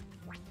Ellie.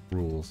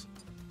 Rules.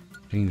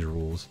 Change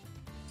rules.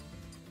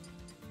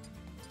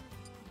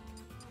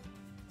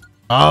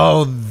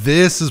 Oh,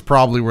 this is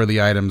probably where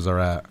the items are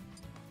at.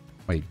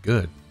 Wait,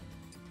 good.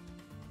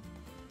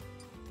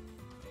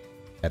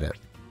 Edit.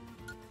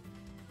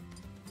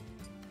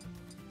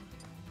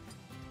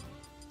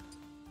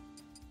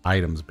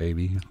 Items,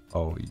 baby.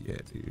 Oh, yeah,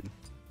 dude.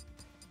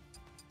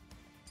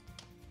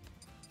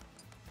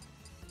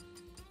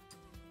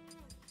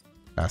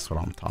 That's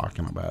what I'm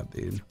talking about,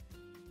 dude.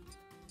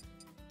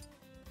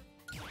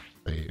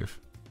 Save.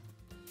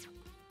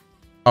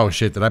 Oh,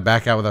 shit. Did I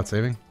back out without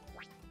saving?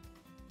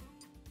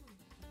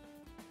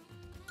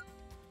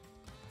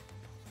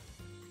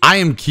 I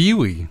am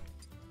Kiwi.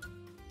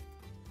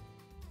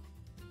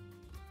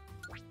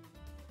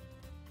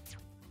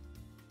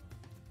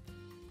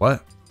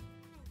 What?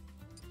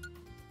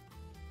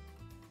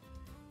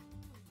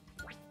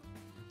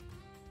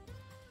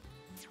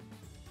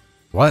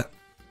 What?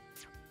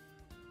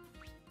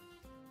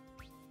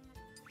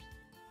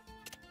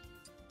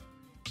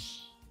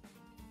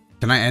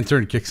 Can I enter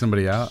and kick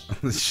somebody out?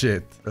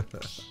 Shit.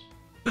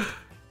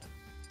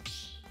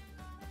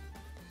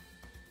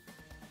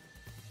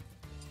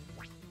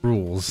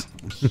 Rules.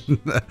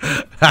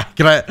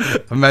 Can I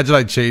imagine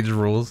I change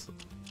rules?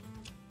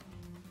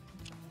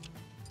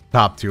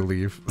 Top 2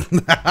 leave.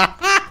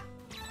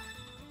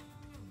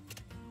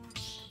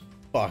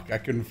 Fuck, I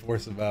couldn't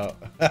force him out.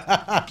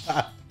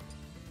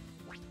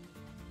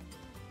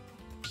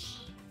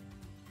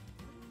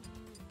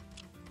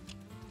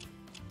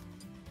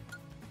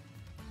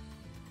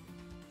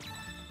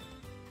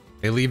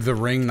 They leave the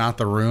ring, not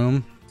the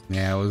room.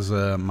 Yeah, it was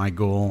my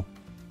goal.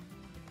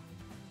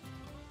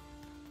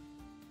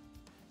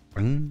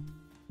 Bing,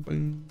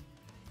 bing,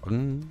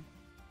 bing.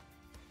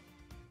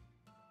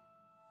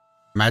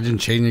 Imagine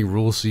changing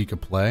rules so you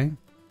could play.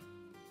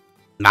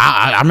 Nah,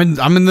 I'm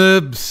in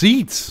the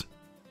seats.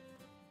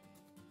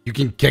 You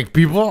can kick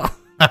people.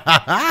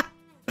 I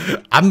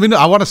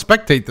want to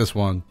spectate this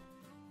one.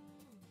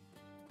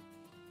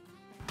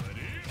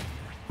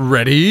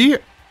 Ready?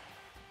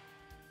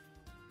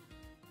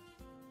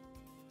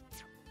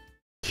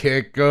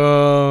 Kick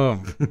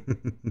 'em.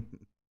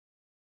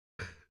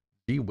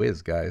 Gee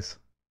whiz, guys.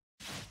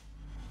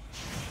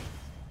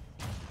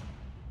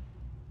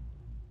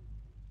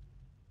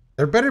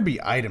 There better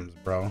be items,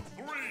 bro.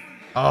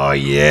 Oh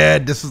yeah,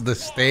 this is the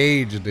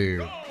stage,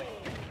 dude.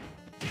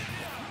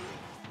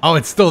 Oh,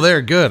 it's still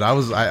there. Good.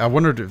 I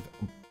wondered if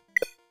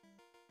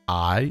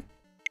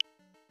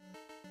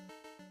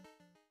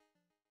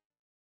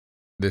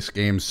this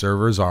game's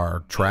servers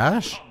are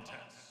trash.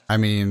 I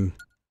mean,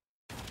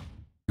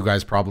 you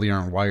guys probably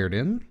aren't wired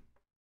in.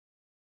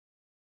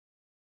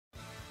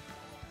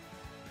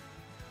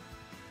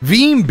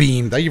 Veem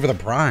Beam, thank you for the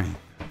prime.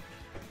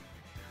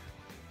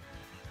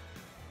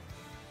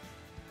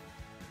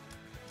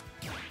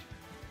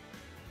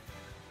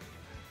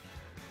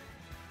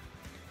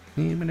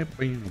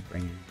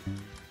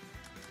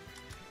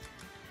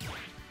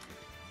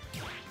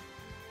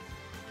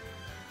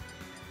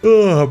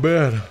 Oh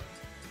man.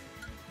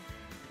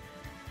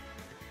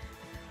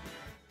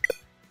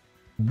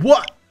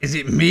 What? Is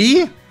it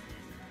me?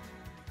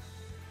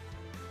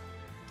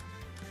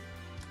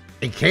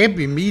 It can't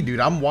be me, dude.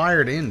 I'm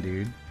wired in,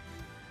 dude.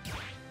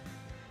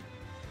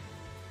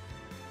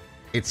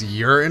 It's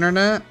your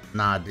internet?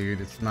 Nah, dude.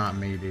 It's not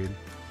me, dude.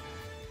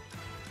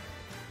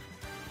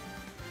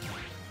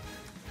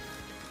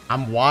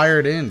 I'm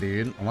wired in,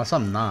 dude. Unless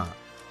I'm not.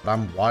 But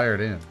I'm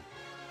wired in.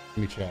 Let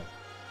me check.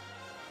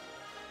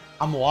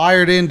 I'm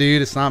wired in,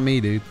 dude. It's not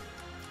me, dude.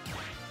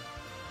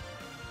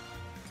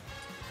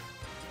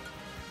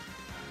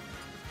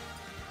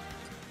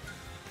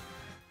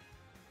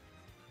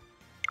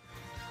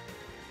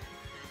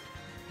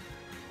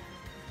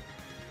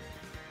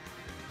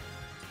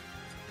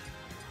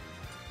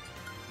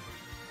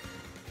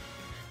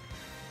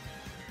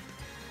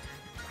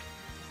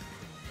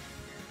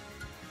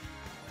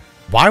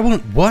 Why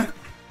won't what?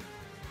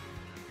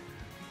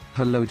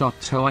 Hello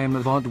Dotto, I am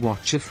a VOD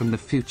watcher from the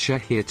future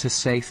here to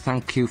say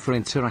thank you for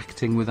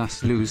interacting with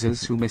us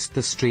losers who missed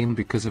the stream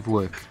because of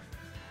work.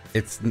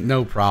 It's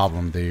no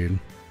problem, dude.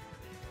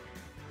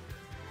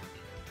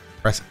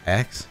 Press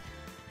X.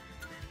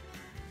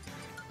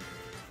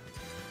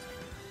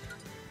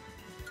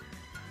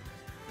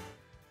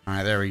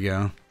 Alright, there we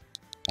go.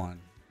 One.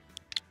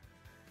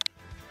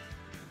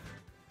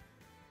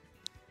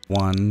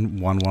 One.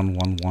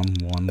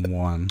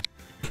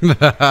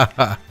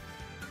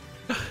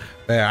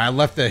 There, I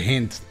left a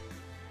hint.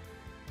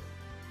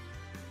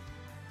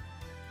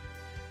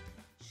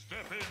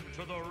 Step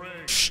into the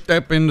ring.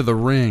 Step into the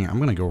ring. I'm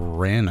gonna go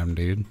random,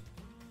 dude.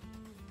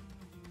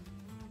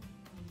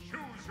 Choose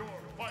your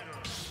fighter.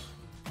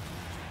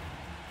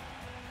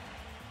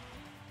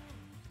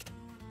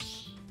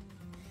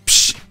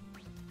 Psh.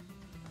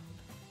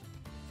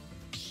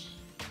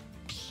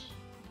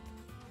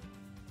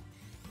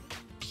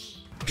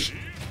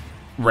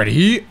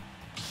 Ready?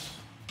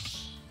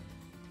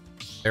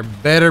 There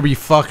better be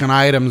fucking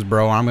items,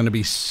 bro. I'm gonna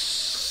be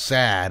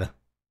sad.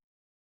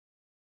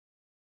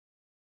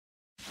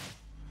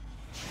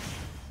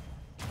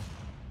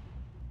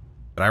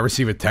 Did I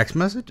receive a text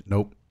message?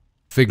 Nope.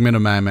 Figment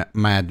of my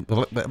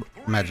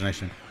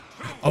imagination.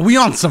 Are we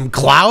on some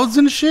clouds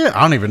and shit?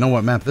 I don't even know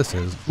what map this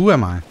is. Who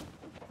am I?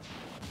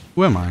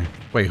 Who am I?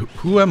 Wait,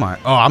 who am I?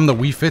 Oh, I'm the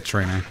Wii Fit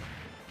trainer.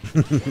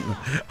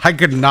 I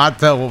could not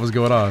tell what was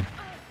going on.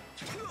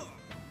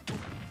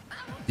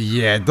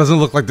 Yeah, it doesn't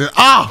look like this.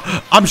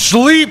 Ah! I'm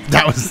asleep!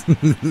 That was...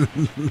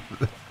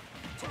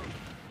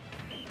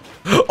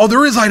 Oh,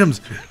 there is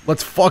items!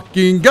 Let's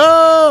fucking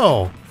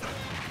go!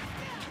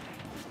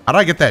 How'd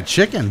I get that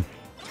chicken?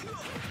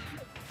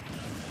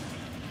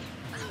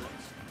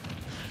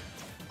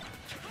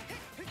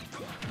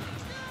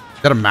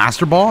 Is that a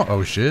Master Ball?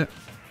 Oh, shit.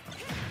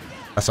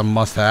 That's a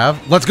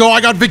must-have. Let's go!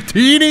 I got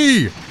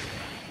Victini!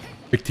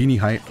 Victini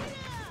hype.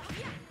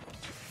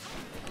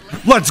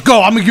 Let's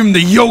go! I'm gonna give him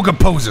the yoga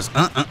poses.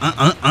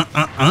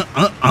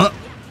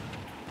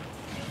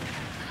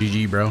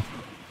 GG, bro.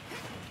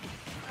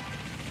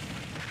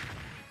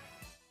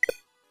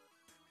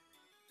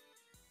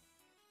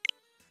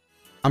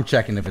 I'm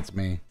checking if it's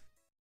me.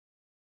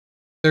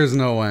 There's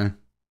no way.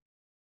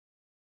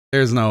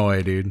 There's no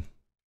way, dude.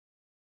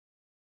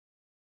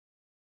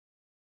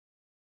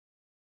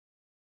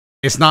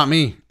 It's not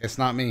me. It's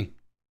not me.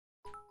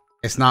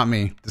 It's not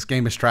me. This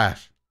game is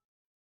trash.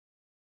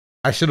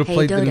 I should have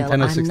played Dodo, the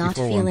Nintendo 64 I'm not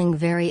one. feeling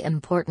very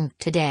important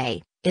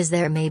today. Is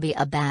there maybe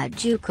a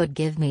badge you could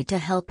give me to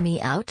help me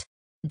out?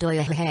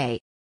 Doya hey.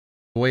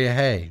 Doya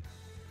hey.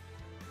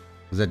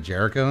 Was that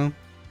Jericho?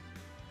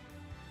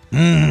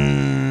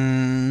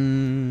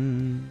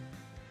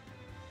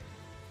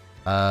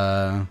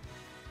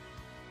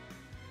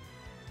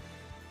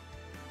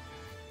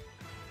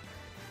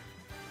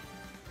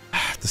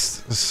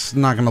 This is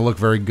not going to look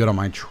very good on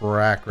my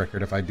track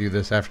record if I do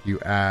this after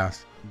you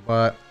ask,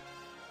 but...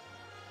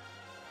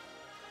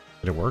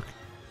 Did it work?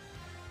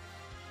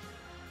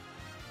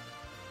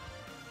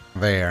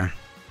 There.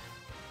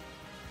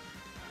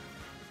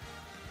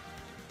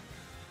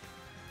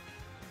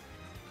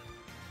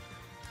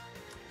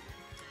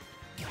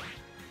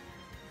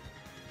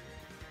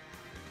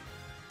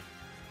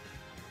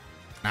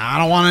 Nah, I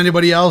don't want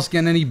anybody else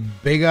getting any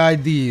big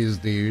ideas,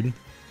 dude.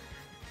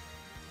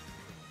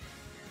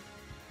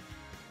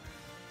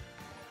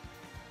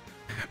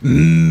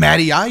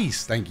 Matty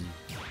Ice, thank you.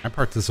 I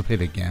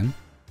participate again.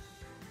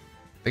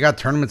 They got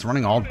tournaments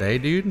running all day,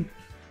 dude.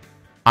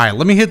 Alright,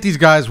 let me hit these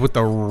guys with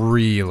the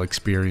real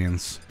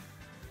experience.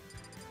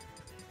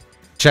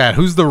 Chad,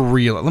 who's the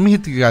real? Let me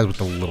hit these guys with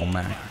the Little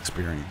Mac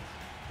experience.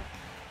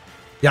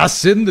 Yeah,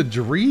 Sid the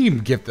Dream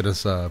gifted a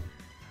sub.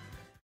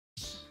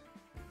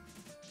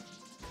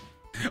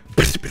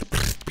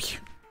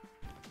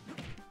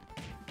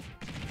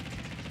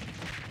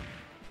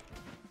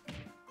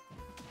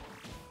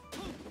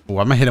 Oh,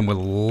 I'm gonna hit him with a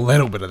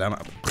little bit of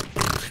that.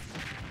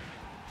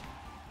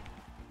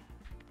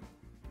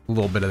 A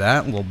little bit of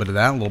that, a little bit of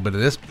that, a little bit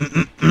of this.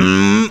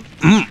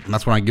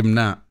 That's when I give him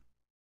that.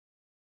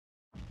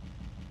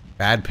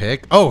 Bad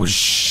pick. Oh,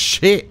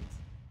 shit.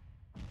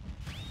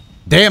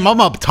 Damn, I'm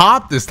up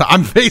top this time.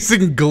 I'm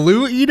facing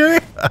Glue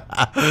Eater?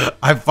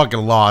 I fucking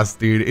lost,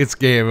 dude. It's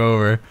game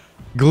over.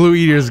 Glue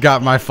Eater's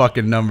got my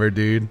fucking number,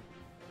 dude.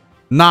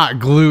 Not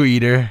Glue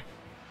Eater.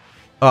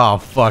 Oh,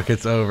 fuck,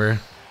 it's over.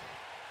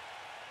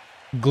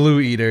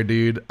 Glue Eater,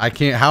 dude. I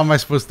can't. How am I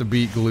supposed to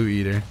beat Glue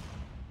Eater?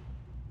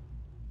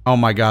 Oh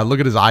my god,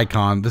 look at his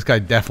icon. This guy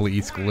definitely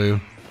eats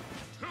glue.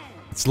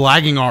 It's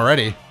lagging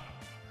already.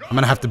 I'm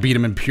gonna have to beat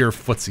him in pure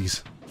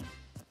footsies.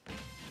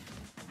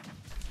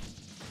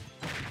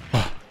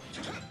 Oh.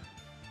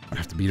 I'm gonna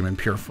have to beat him in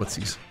pure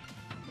footsies.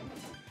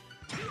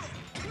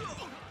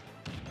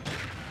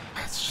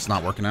 It's just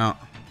not working out.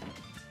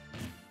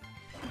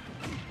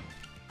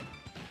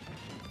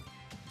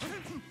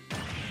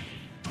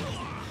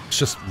 It's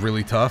just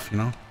really tough, you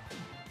know?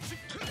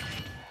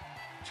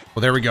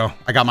 Well, there we go.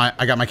 I got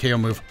my KO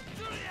move.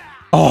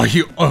 Oh,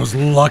 I was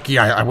lucky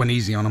I went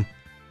easy on him.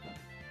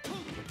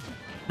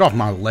 Get off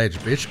my ledge,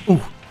 bitch.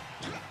 Ooh.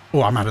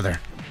 Oh, I'm out of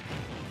there.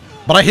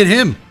 But I hit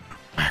him.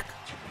 Back.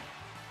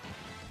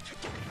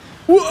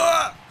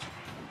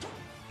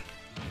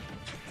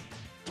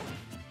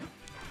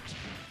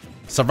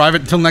 Survive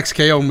it until next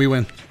KO and we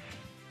win.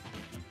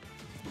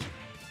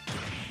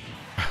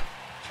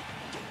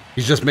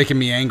 He's just making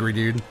me angry,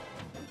 dude.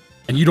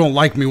 And you don't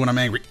like me when I'm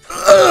angry.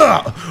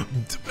 Ugh!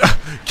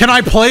 Can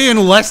I play in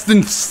less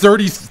than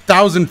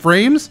 30,000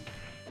 frames?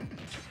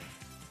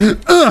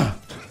 Ugh!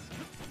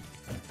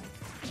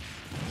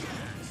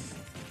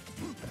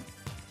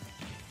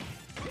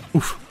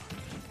 Oof.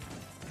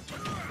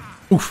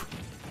 Oof.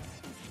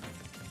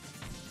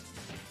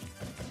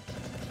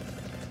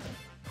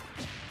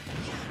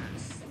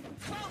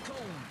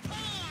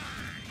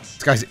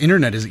 This guy's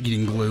internet is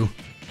eating glue.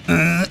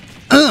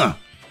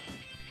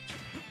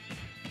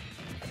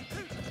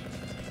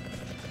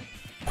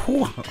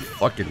 Whew,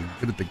 fucking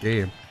good at the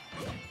game.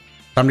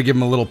 Time to give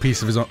him a little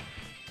piece of his own.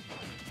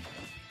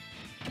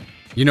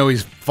 You know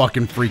he's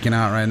fucking freaking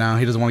out right now.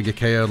 He doesn't want to get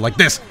KO'd like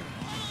this.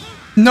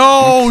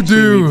 No,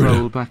 dude.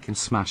 Roll back and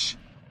smash.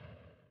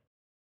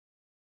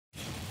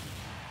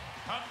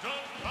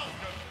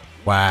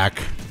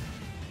 Whack.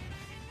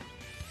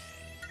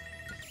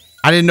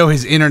 I didn't know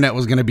his internet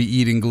was gonna be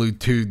eating glue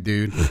too,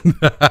 dude.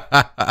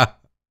 Oh,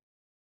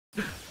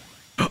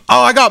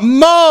 I got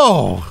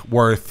Mo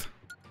worth.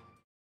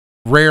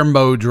 Rare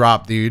Mo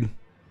drop, dude.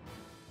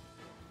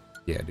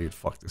 Yeah, dude,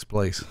 fuck this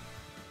place.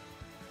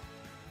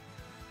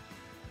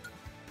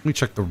 Let me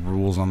check the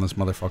rules on this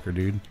motherfucker,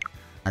 dude.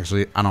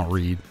 Actually, I don't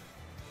read.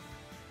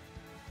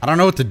 I don't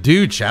know what to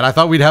do, chat. I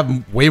thought we'd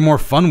have way more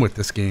fun with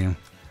this game.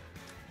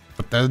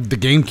 But the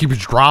game keeps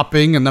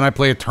dropping, and then I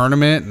play a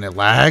tournament, and it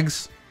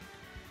lags.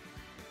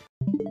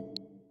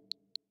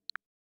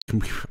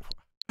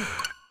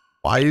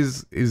 Why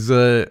is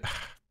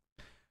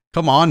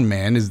come on,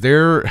 man.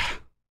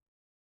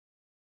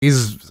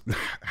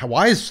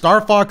 Why is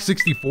Star Fox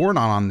 64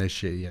 not on this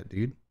shit yet,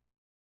 dude?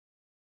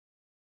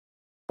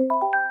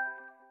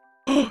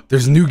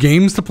 There's new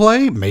games to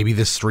play? Maybe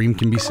this stream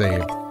can be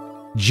saved.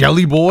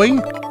 Jelly Boy?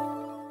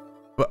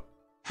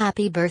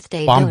 Happy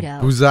birthday, Dodo.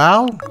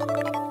 Bambuzal?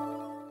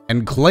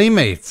 And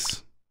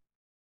Claymates.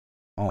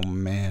 Oh,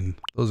 man.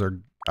 Those are...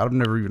 I've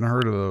never even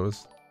heard of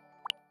those.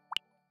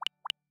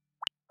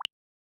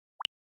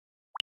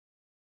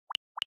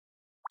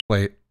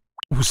 Wait.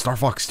 Ooh, Star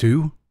Fox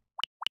 2?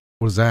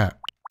 What is that?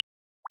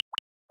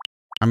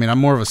 I mean, I'm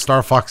more of a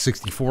Star Fox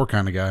 64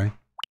 kind of guy.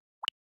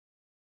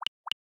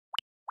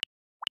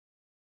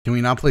 Can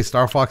we not play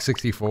Star Fox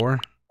 64?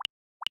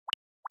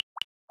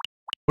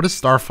 What is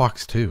Star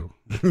Fox 2?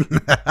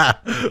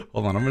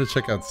 Hold on, I'm gonna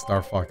check out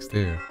Star Fox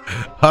 2.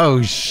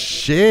 Oh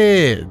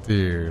shit,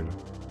 dude.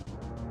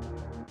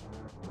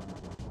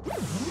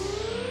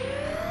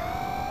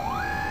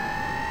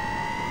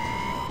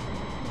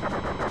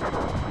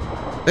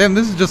 Damn,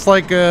 this is just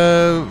like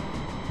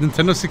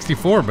Nintendo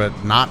 64,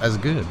 but not as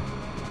good.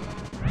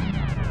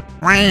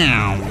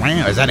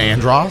 Is that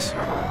Andros?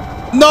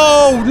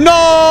 No,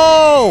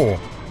 no!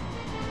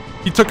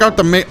 He took out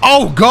the main.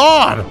 Oh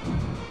god!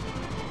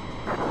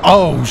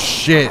 Oh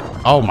shit!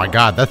 Oh my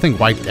god, that thing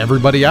wiped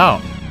everybody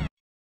out.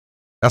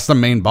 That's the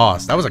main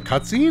boss. That was a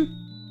cutscene?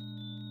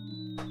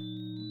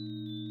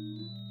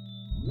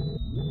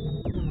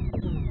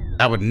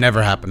 That would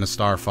never happen to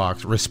Star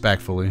Fox,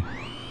 respectfully.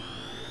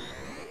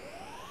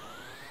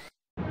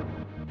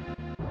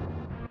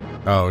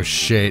 Oh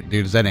shit,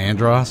 dude, is that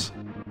Andros?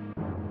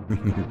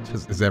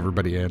 Just, is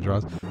everybody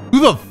Andros? Who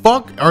the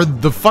fuck are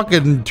the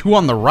fucking two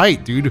on the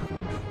right, dude?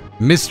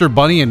 Mr.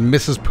 Bunny and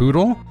Mrs.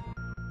 Poodle?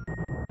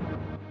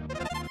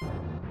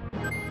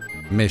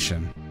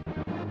 Mission.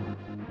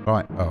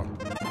 Oh, oh.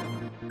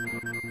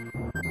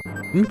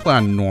 Let me play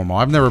on normal.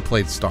 I've never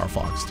played Star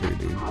Fox 2,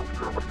 dude.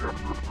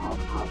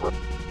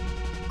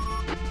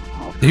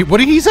 What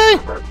did he say?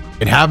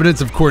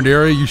 Inhabitants of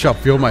Corneria, you shall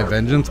feel my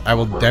vengeance. I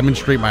will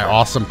demonstrate my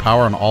awesome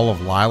power on all of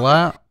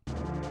Lilat.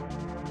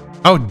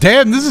 Oh,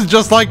 damn, this is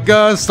just like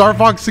Star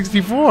Fox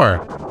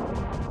 64.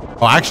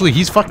 Oh, actually,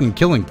 he's fucking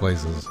killing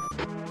places.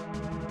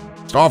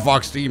 Star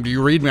Fox team, do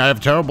you read me? I have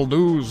terrible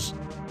news.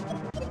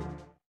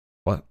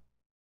 What?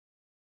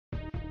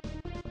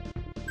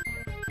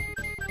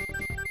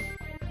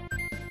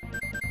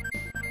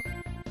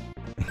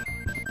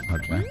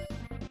 Okay.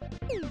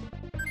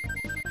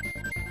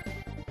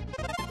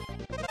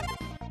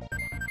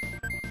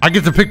 I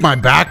get to pick my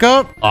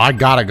backup? Oh, I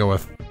gotta go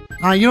with...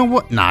 you know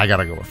what? Nah, I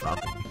gotta go with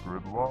Falcon.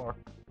 Good luck.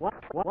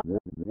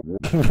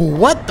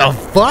 What the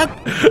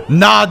fuck?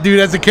 Nah, dude,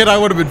 as a kid, I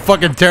would have been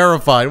fucking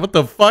terrified. What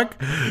the fuck?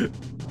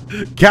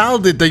 Cal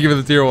did thank you for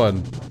the tier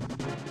 1.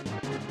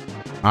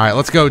 All right,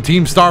 let's go.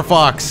 Team Star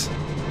Fox.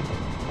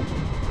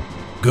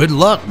 Good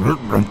luck. All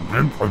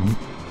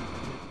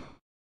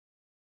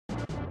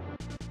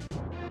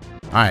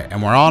right,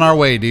 and we're on our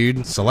way,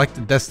 dude. Select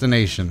a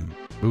destination.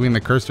 Moving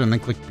the cursor and then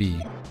click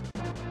B.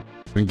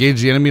 To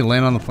engage the enemy,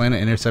 land on the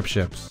planet, intercept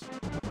ships.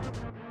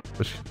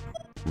 Which,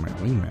 my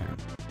wingman.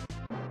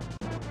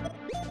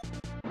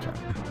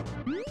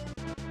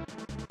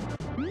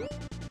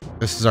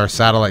 This is our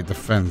satellite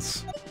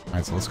defense. All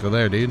right, so let's go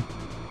there, dude.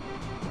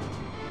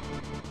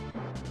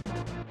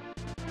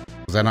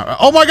 Was that not?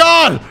 Oh my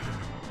God!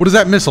 What is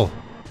that missile?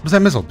 What is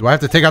that missile? Do I have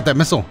to take out that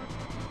missile?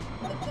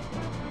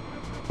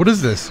 What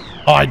is this?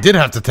 Oh, I did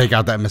have to take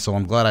out that missile.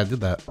 I'm glad I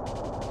did that.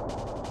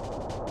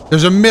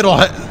 There's a middle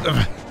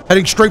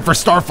heading straight for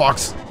Star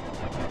Fox.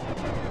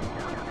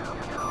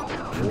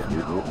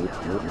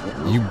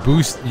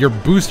 Your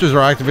boosters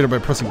are activated by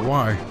pressing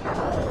Y.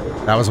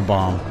 That was a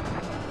bomb.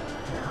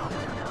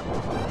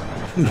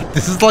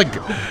 This is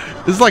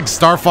like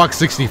Star Fox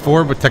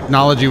 64, but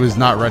technology was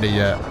not ready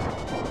yet.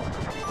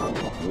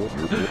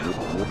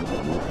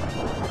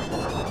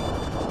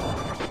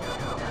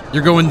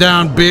 You're going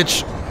down,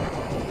 bitch.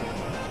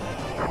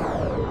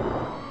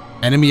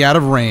 Enemy out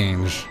of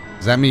range.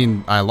 Does that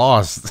mean I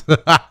lost?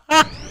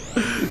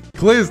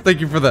 Cliz,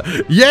 thank you for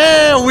the...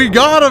 Yeah, we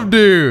got him,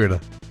 dude.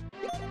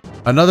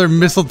 Another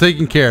missile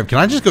taken care of. Can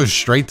I just go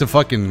straight to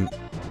fucking...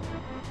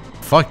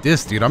 Fuck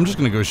this, dude. I'm just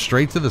gonna go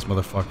straight to this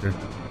motherfucker.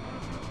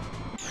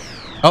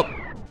 Oh.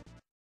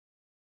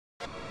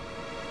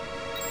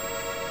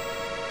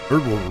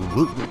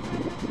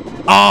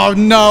 Oh,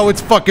 no.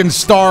 It's fucking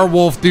Star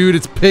Wolf, dude.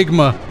 It's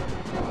Pigma.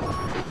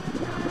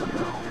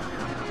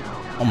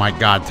 Oh my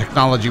God,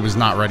 technology was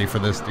not ready for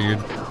this, dude.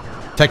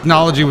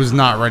 Technology was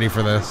not ready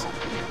for this.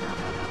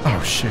 Oh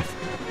shit.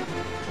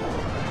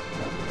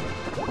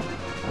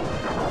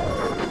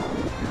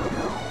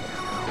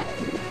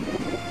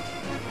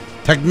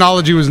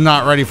 Technology was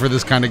not ready for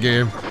this kind of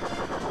game.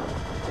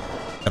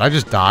 Did I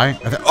just die?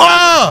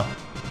 Oh!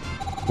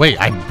 Wait,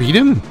 I beat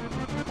him?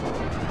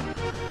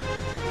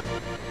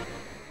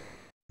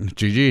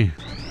 GG.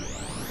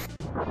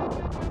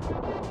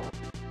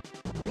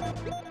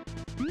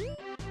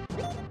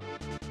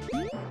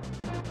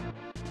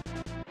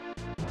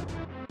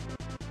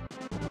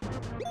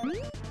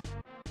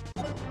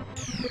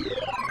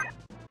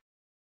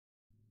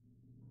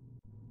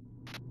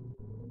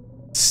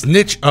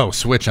 Snitch. Oh,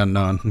 switch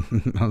unknown.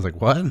 I was like,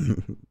 what?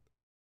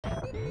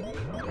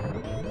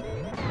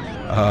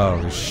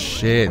 Oh,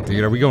 shit,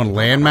 dude. Are we going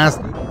landmass?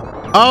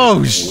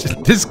 Oh,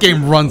 shit. This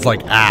game runs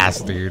like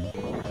ass, dude.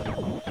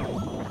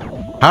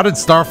 How did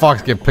Star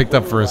Fox get picked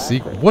up for a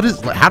sequel? What is...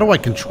 How do I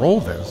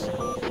control this?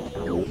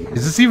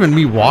 Is this even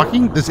me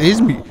walking? This is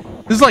me.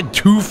 This is like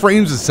 2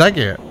 frames a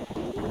second.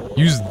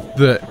 Use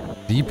the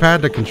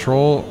D-pad to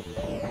control...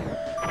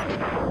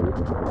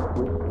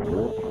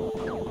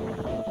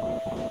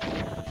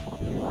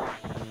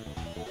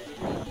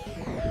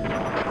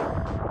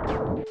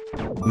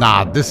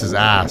 Nah, this is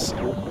ass.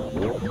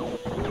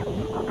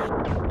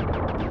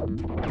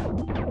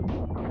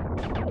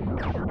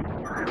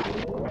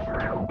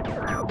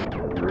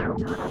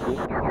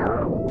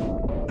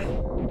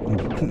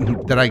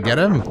 Did I get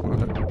him?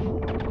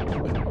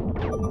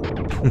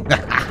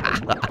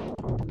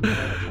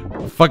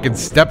 Fucking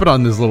stepping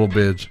on this little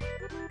bitch.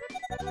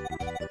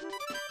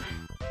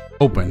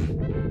 Open.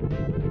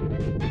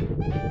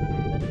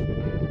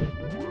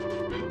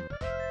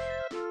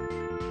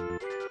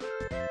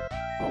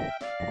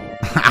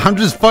 I'm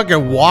just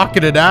fucking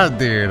walking it out,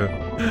 dude.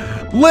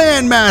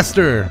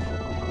 Landmaster!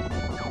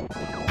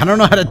 I don't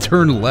know how to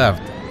turn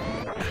left.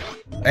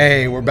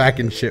 Hey, we're back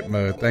in ship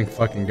mode. Thank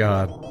fucking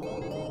God.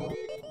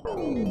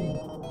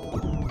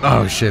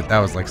 Oh shit, that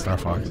was like Star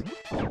Fox.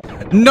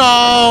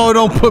 No,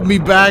 don't put me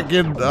back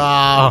in. Oh.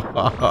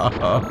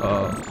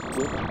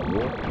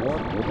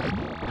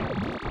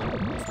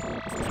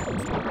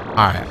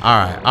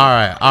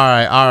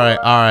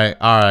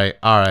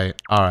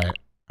 Alright.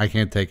 I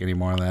can't take any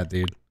more of that,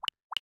 dude.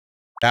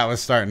 That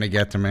was starting to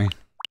get to me.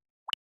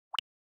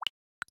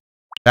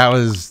 That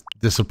was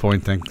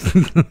disappointing.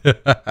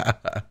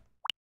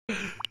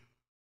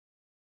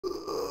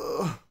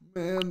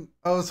 Man,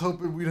 I was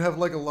hoping we'd have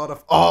like a lot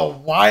of...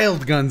 Oh,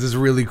 Wild Guns is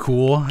really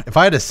cool. If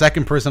I had a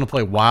second person to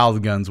play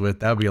Wild Guns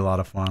with, that would be a lot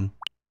of fun.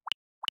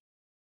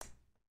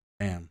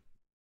 Damn.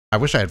 I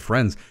wish I had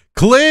friends.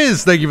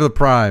 Cliz, thank you for the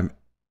Prime.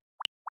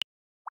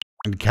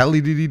 And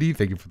Kelly DDD,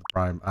 thank you for the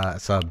Prime.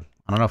 Sub.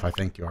 I don't know if I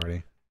thanked you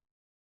already.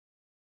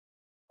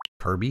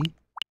 Kirby?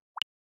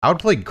 I would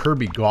play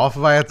Kirby Golf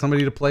if I had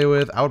somebody to play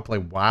with. I would play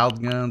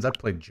Wild Guns. I'd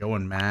play Joe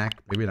and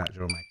Mac. Maybe not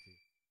Joe and Mac.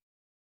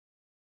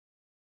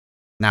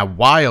 Now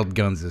Wild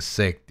Guns is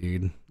sick,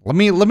 dude. Let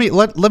me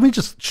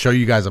just show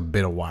you guys a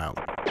bit of Wild.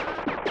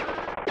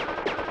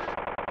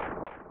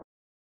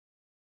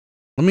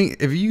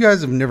 If you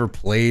guys have never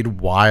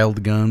played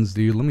Wild Guns,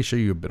 dude, let me show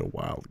you a bit of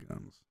Wild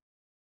Guns.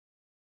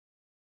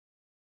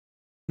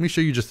 me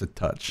show you just a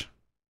touch.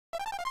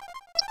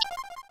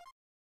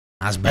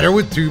 That's better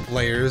with 2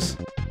 players.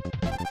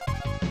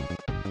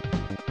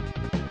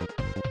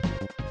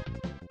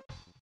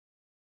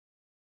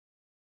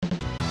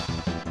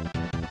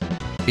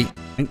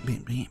 Bam,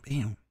 bam, bam,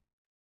 bam.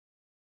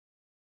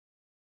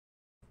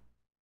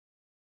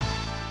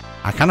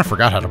 I kind of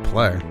forgot how to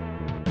play.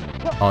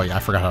 Oh yeah, I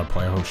forgot how to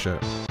play. Oh shit.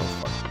 Oh,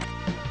 fuck.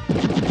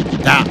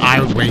 That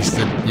I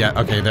wasted. Yeah,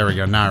 okay, there we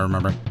go. Now I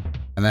remember.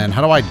 And then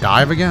how do I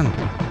dive again?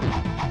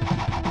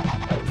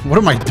 What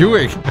am I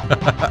doing?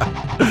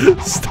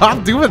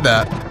 Stop doing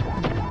that.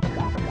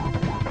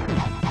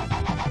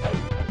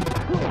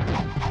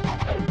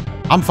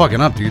 I'm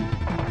fucking up, dude.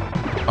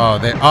 Oh,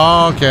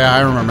 oh, okay,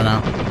 I remember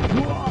now.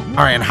 All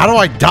right, and how do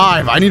I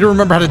dive? I need to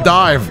remember how to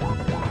dive.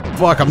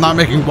 Fuck, I'm not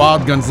making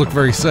wild guns look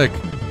very sick.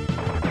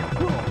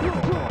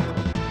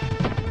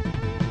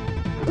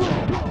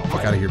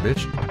 Fuck out of here,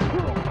 bitch.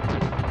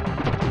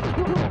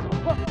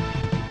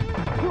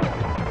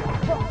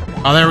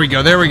 Oh, there we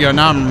go. There we go.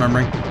 Now I'm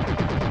remembering.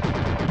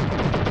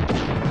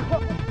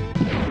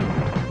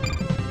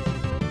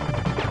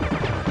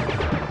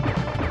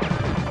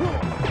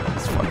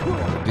 Let's fucking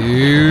go,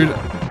 dude.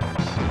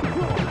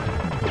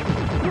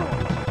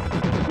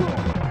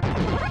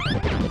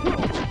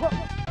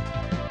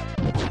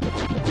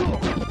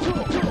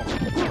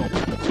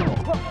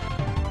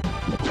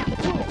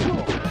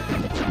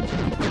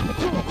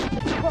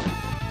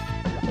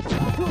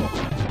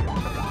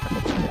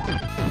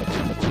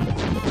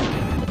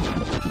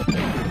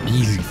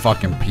 Easy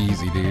fucking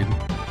peasy, dude.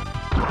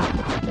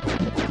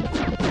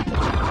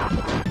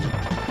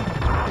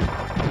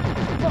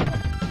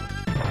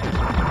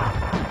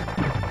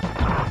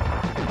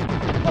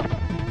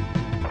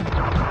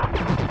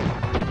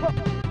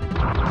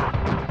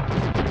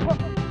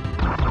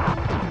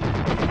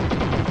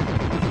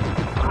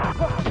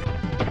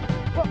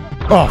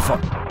 Oh,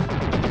 fuck.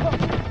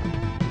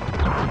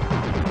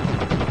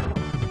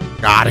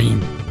 Got him.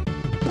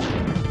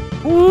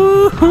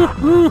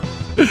 Woo-hoo-hoo.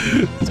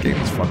 This game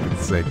is fucking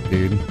sick,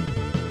 dude.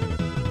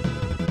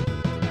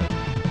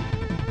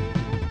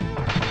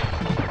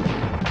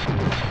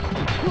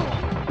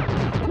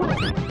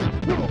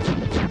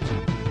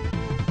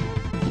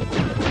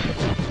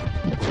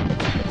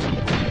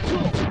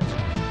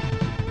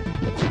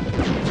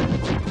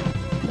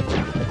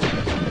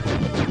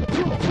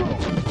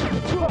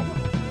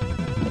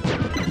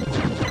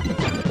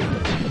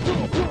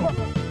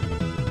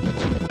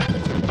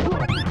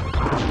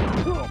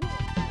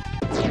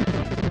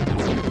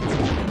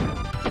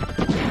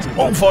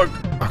 Oh, fuck.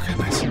 Okay,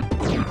 nice.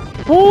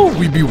 Oh,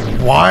 we be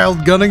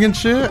wild gunning and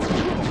shit.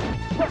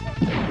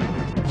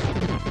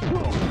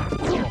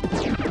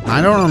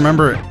 I don't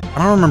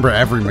remember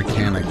every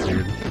mechanic,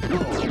 dude.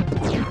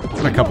 It's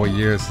been a couple of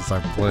years since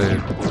I've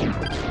played.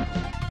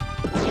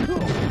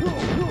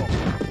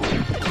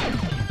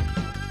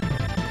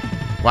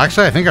 Well,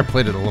 actually, I think I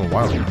played it a little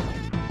while ago.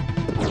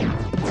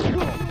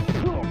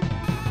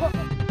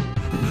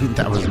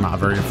 That was not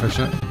very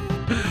efficient.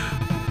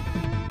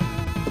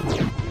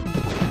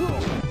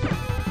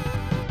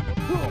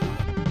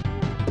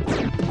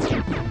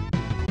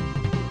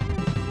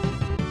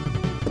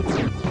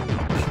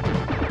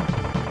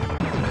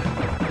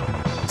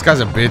 This guy's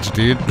a bitch,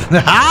 dude.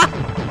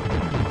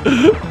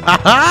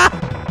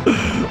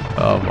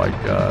 Oh my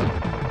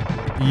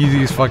god.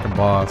 Easiest fucking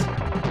boss.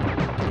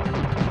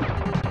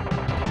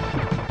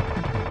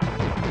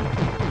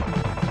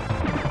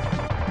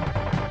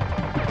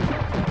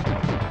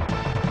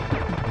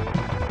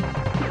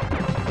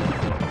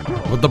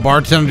 Would the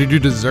bartender do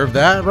deserve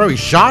that? Bro, he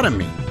shot at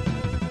me.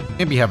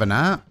 Can't be having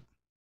that.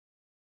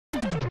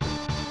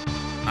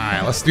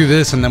 Alright, let's do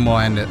this and then we'll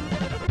end it.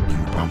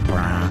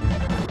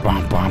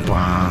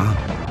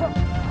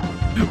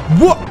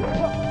 What?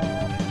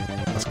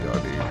 Let's go,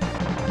 dude.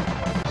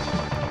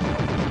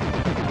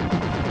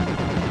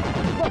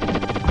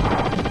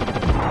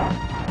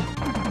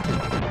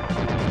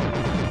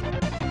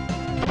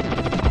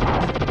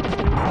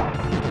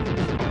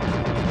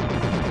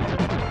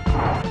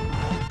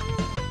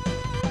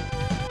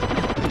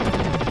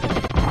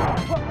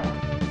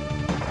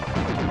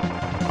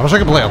 I wish I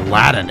could play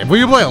Aladdin. If we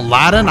could play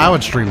Aladdin, I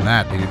would stream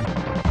that, dude.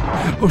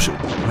 Oh shit.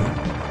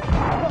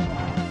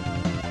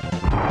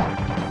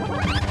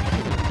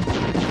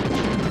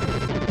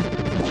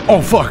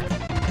 Oh fuck!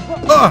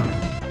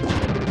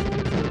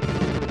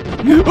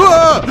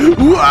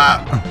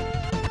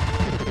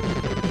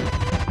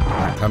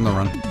 Alright, time to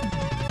run.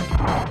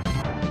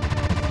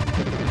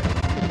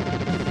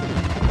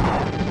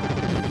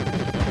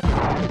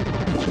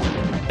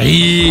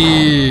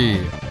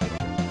 Hey!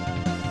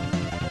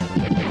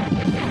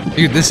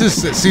 Dude, this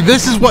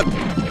is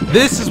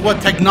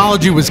what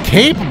technology was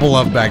capable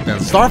of back then.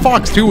 Star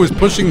Fox 2 was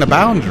pushing the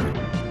boundary.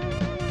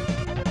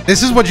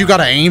 This is what you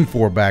gotta aim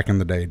for back in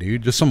the day,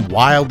 dude. Just some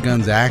wild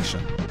guns action.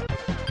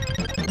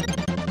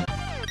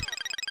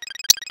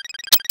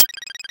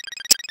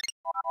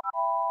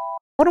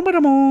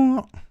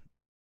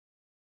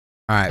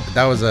 Alright, but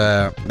that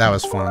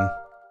was fun.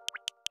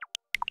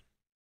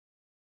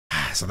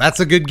 So that's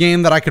a good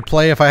game that I could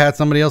play if I had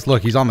somebody else.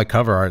 Look, he's on the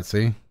cover art,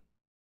 see?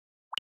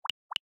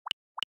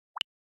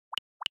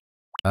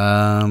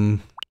 God,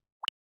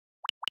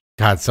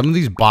 some of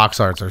these box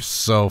arts are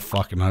so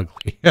fucking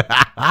ugly.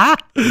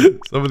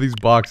 Some of these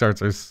box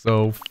arts are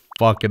so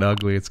fucking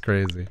ugly. It's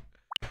crazy.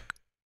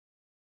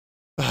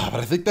 But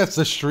I think that's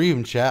the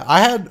stream, chat.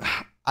 I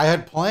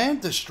had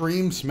planned to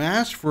stream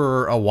Smash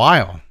for a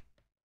while.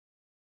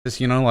 Just,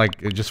 you know, like,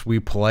 just we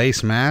play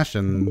Smash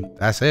and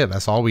that's it.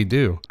 That's all we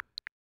do.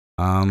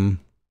 Guess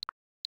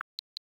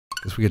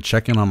we could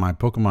check in on my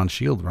Pokemon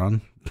Shield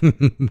run.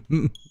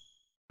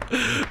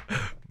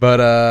 But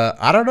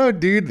I don't know,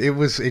 dude.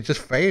 It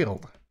just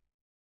failed.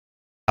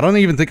 I don't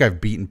even think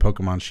I've beaten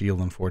Pokemon Shield,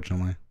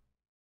 unfortunately.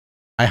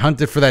 I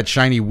hunted for that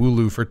shiny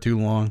Wooloo for too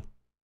long.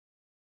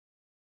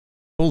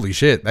 Holy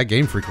shit, that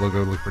Game Freak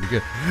logo looked pretty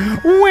good.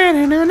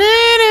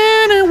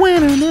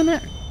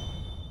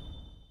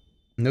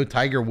 No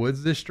Tiger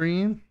Woods this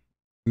stream?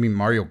 I mean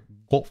Mario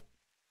Golf.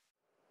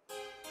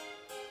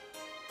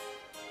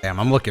 Damn,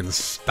 I'm looking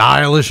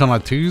stylish on a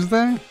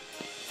Tuesday.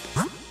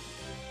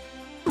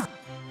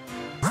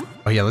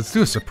 Oh yeah, let's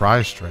do a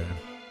surprise trade.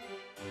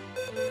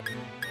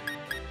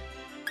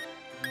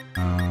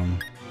 I'm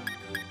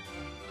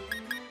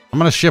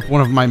gonna ship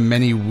one of my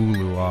many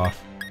Wooloo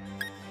off.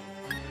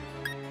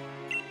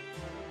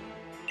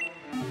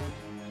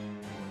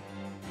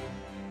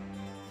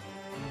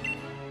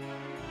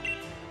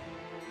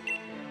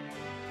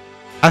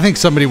 I think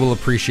somebody will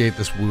appreciate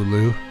this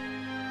Wooloo.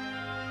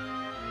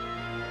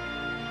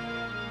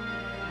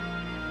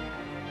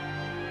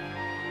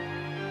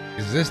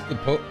 Is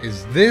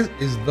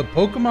the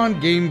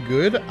Pokemon game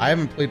good? I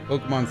haven't played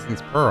Pokemon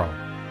since Pearl.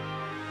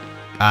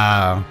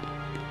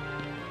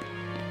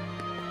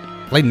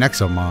 Play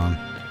Nexomon.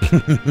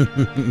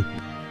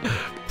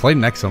 Play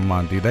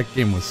Nexomon, dude. That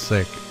game was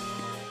sick.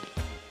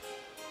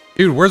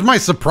 Dude, where's my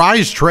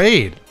surprise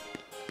trade?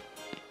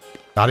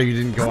 Thought you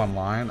didn't go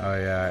online? Oh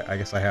yeah, I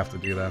guess I have to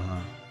do that, huh?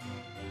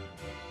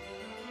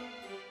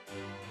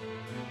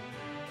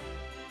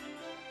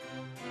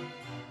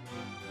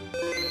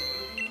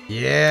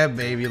 Yeah,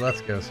 baby,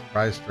 let's go.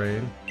 Surprise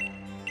trade.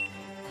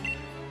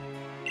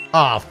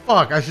 Oh,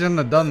 fuck, I shouldn't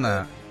have done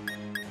that.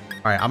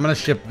 Alright, I'm gonna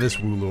ship this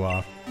Wooloo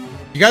off.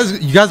 You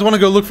guys want to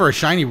go look for a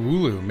shiny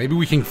Wooloo? Maybe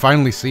we can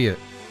finally see it.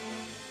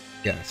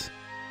 Yes.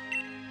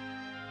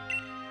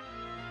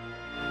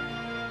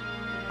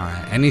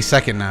 Alright, any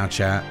second now,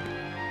 chat.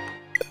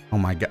 Oh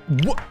my god.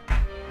 What?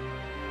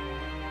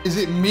 Is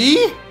it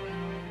me?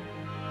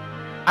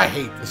 I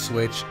hate the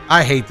Switch.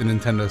 I hate the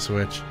Nintendo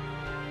Switch.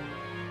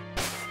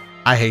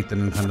 I hate the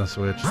Nintendo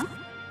Switch.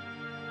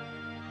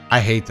 I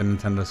hate the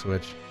Nintendo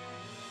Switch.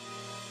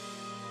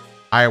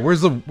 Alright, where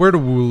the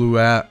Wooloo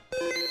at?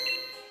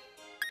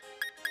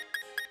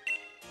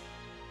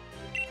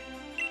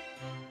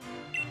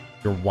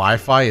 Your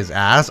Wi-Fi is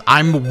ass?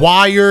 I'm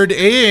wired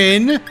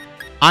in!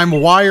 I'm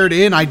wired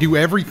in. I do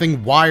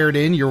everything wired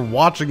in. You're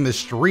watching the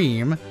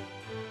stream.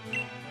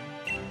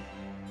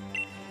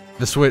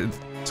 The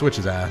Switch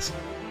is ass.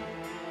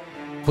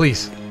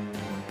 Please.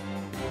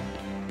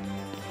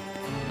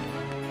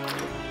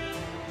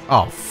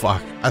 Oh,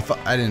 fuck.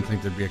 I didn't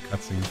think there'd be a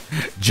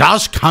cutscene.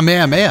 Josh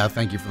Kamehameha,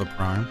 thank you for the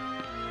prime.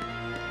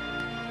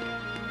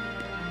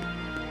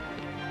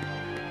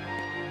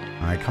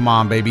 Alright, come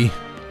on, baby.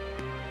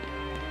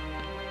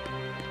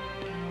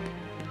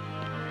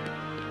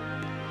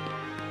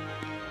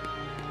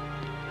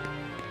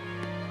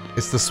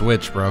 It's the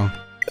Switch, bro.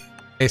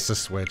 It's the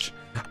Switch.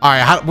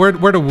 Alright, where the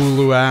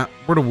Wooloo at?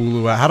 Where the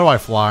Wooloo at? How do I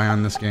fly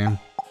on this game?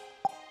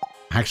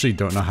 I actually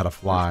don't know how to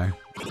fly.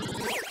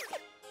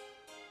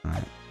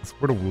 Alright.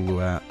 Where the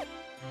Wooloo at?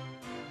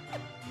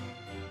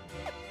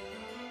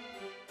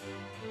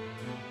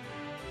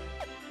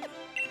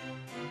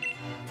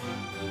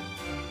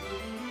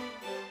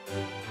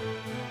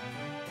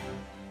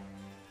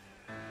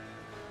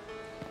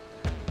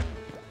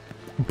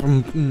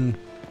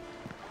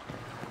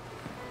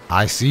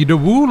 I see the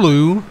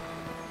Wooloo.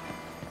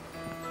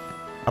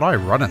 How do I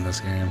run in this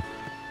game?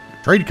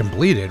 Trade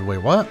completed. Wait,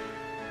 what?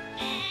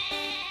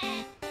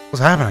 What's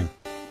happening?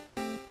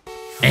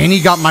 Annie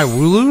got my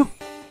Wooloo?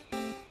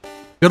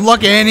 Good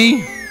luck,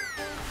 Annie.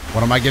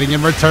 What am I getting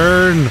in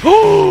return?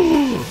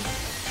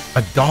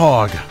 A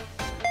dog.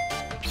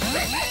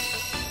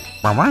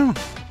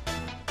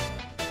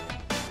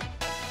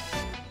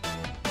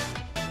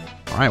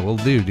 Alright, will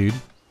do, dude.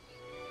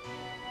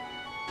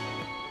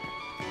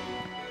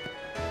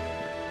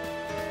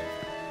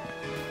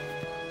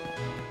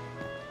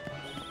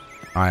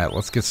 Alright,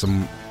 let's get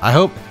some... I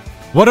hope...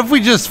 What if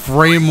we just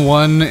frame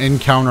one,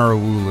 encounter a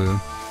Wooloo?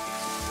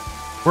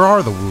 Where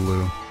are the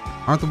Wooloo?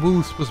 Aren't the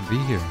Wooloo supposed to be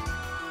here?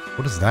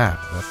 What is that?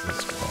 That's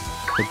this called.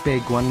 The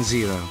big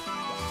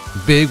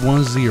 1-0. Big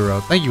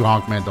 1-0. Thank you,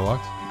 Honkman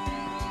Deluxe.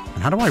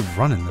 And how do I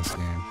run in this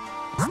game?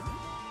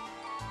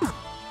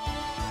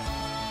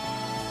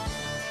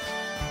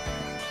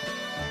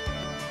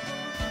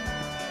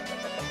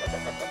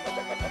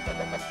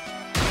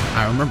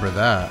 I remember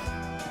that.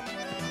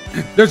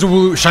 There's a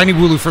Wooloo, shiny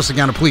Wooloo for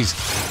Sagana, please.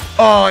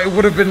 Oh, it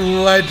would have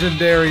been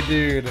legendary,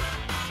 dude.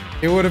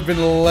 It would have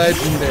been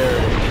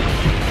legendary.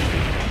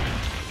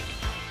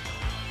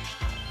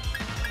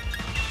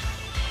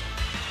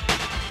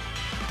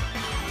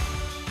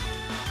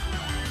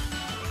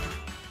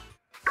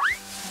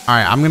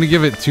 Alright, I'm gonna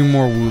give it 2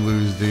 more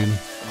Wooloos, dude.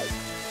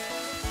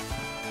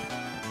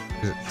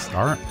 Is it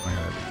start?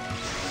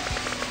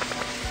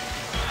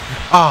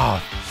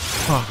 Oh,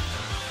 fuck.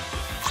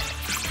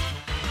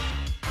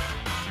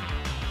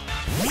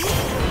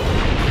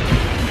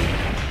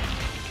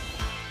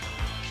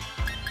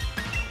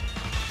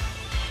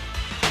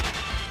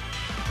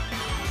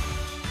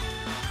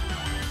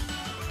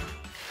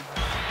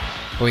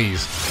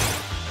 Please.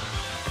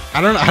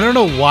 I don't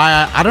know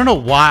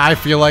why I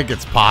feel like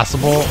it's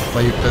possible.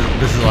 Like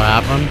this is what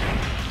happened.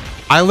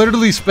 I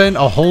literally spent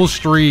a whole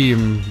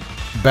stream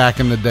back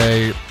in the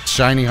day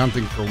shiny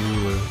hunting for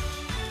Wooloo.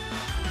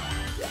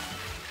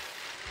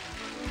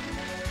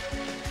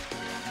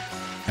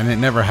 And it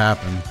never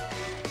happened.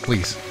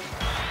 Please.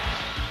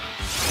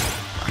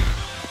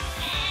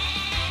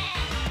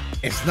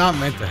 It's not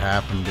meant to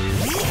happen,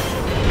 dude.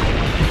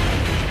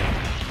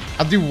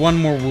 I'll do 1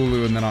 more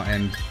Wooloo and then I'll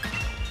end.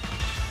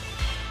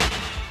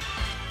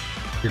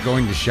 You're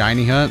going to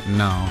shiny hunt?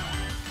 No.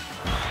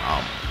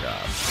 Oh my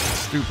god.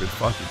 Stupid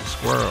fucking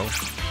squirrel.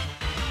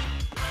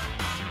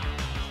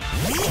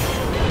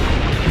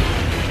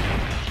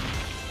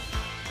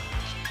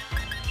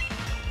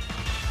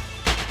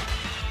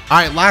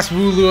 Alright, last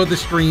Wooloo of the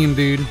stream,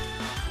 dude.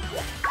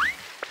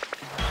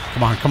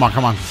 Come on, come on,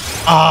 come on.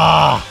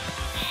 Ah!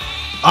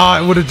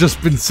 Ah, it would have just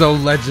been so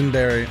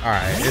legendary.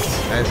 Alright, it's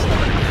never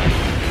gonna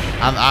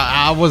happen.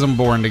 I wasn't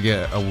born to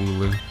get a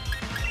Wooloo.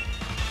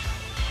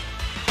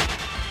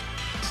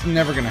 It's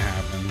never gonna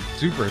happen.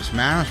 Super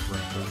Smash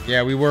Bros.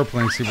 Yeah, we were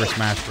playing Super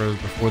Smash Bros.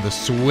 Before the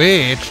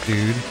Switch,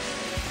 dude.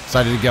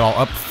 Decided to get all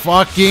up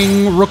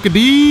fucking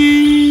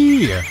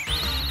rookity.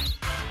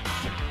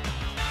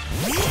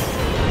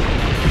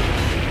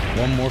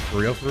 1 more for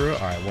real, for real?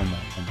 Alright, 1 more.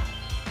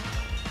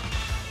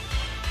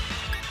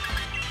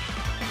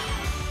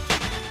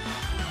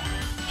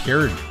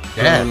 Pure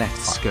death.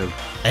 Let's go.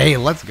 Hey,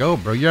 let's go,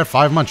 bro. You have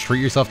 5 months.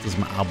 Treat yourself to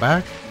some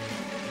Outback.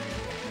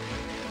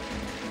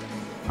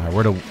 Alright,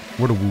 where the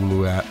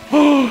Wooloo at?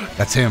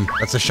 That's him.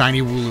 That's a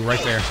shiny Wooloo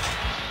right there.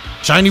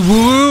 Shiny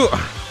Wooloo!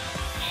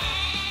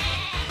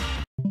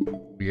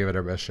 We gave it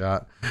our best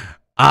shot.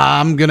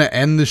 I'm gonna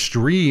end the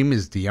stream.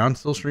 Is Dion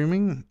still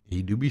streaming?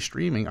 He do be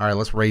streaming. Alright,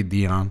 let's raid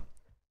Dion.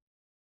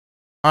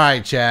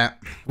 Alright, chat.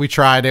 We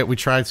tried it. We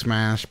tried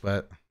Smash,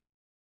 but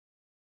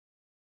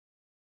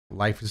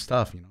life is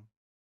tough, you know.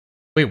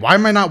 Wait, why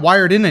am I not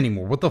wired in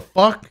anymore? What the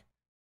fuck?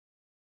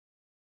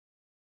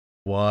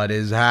 What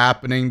is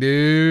happening,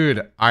 dude?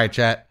 Alright,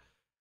 chat.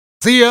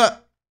 See ya!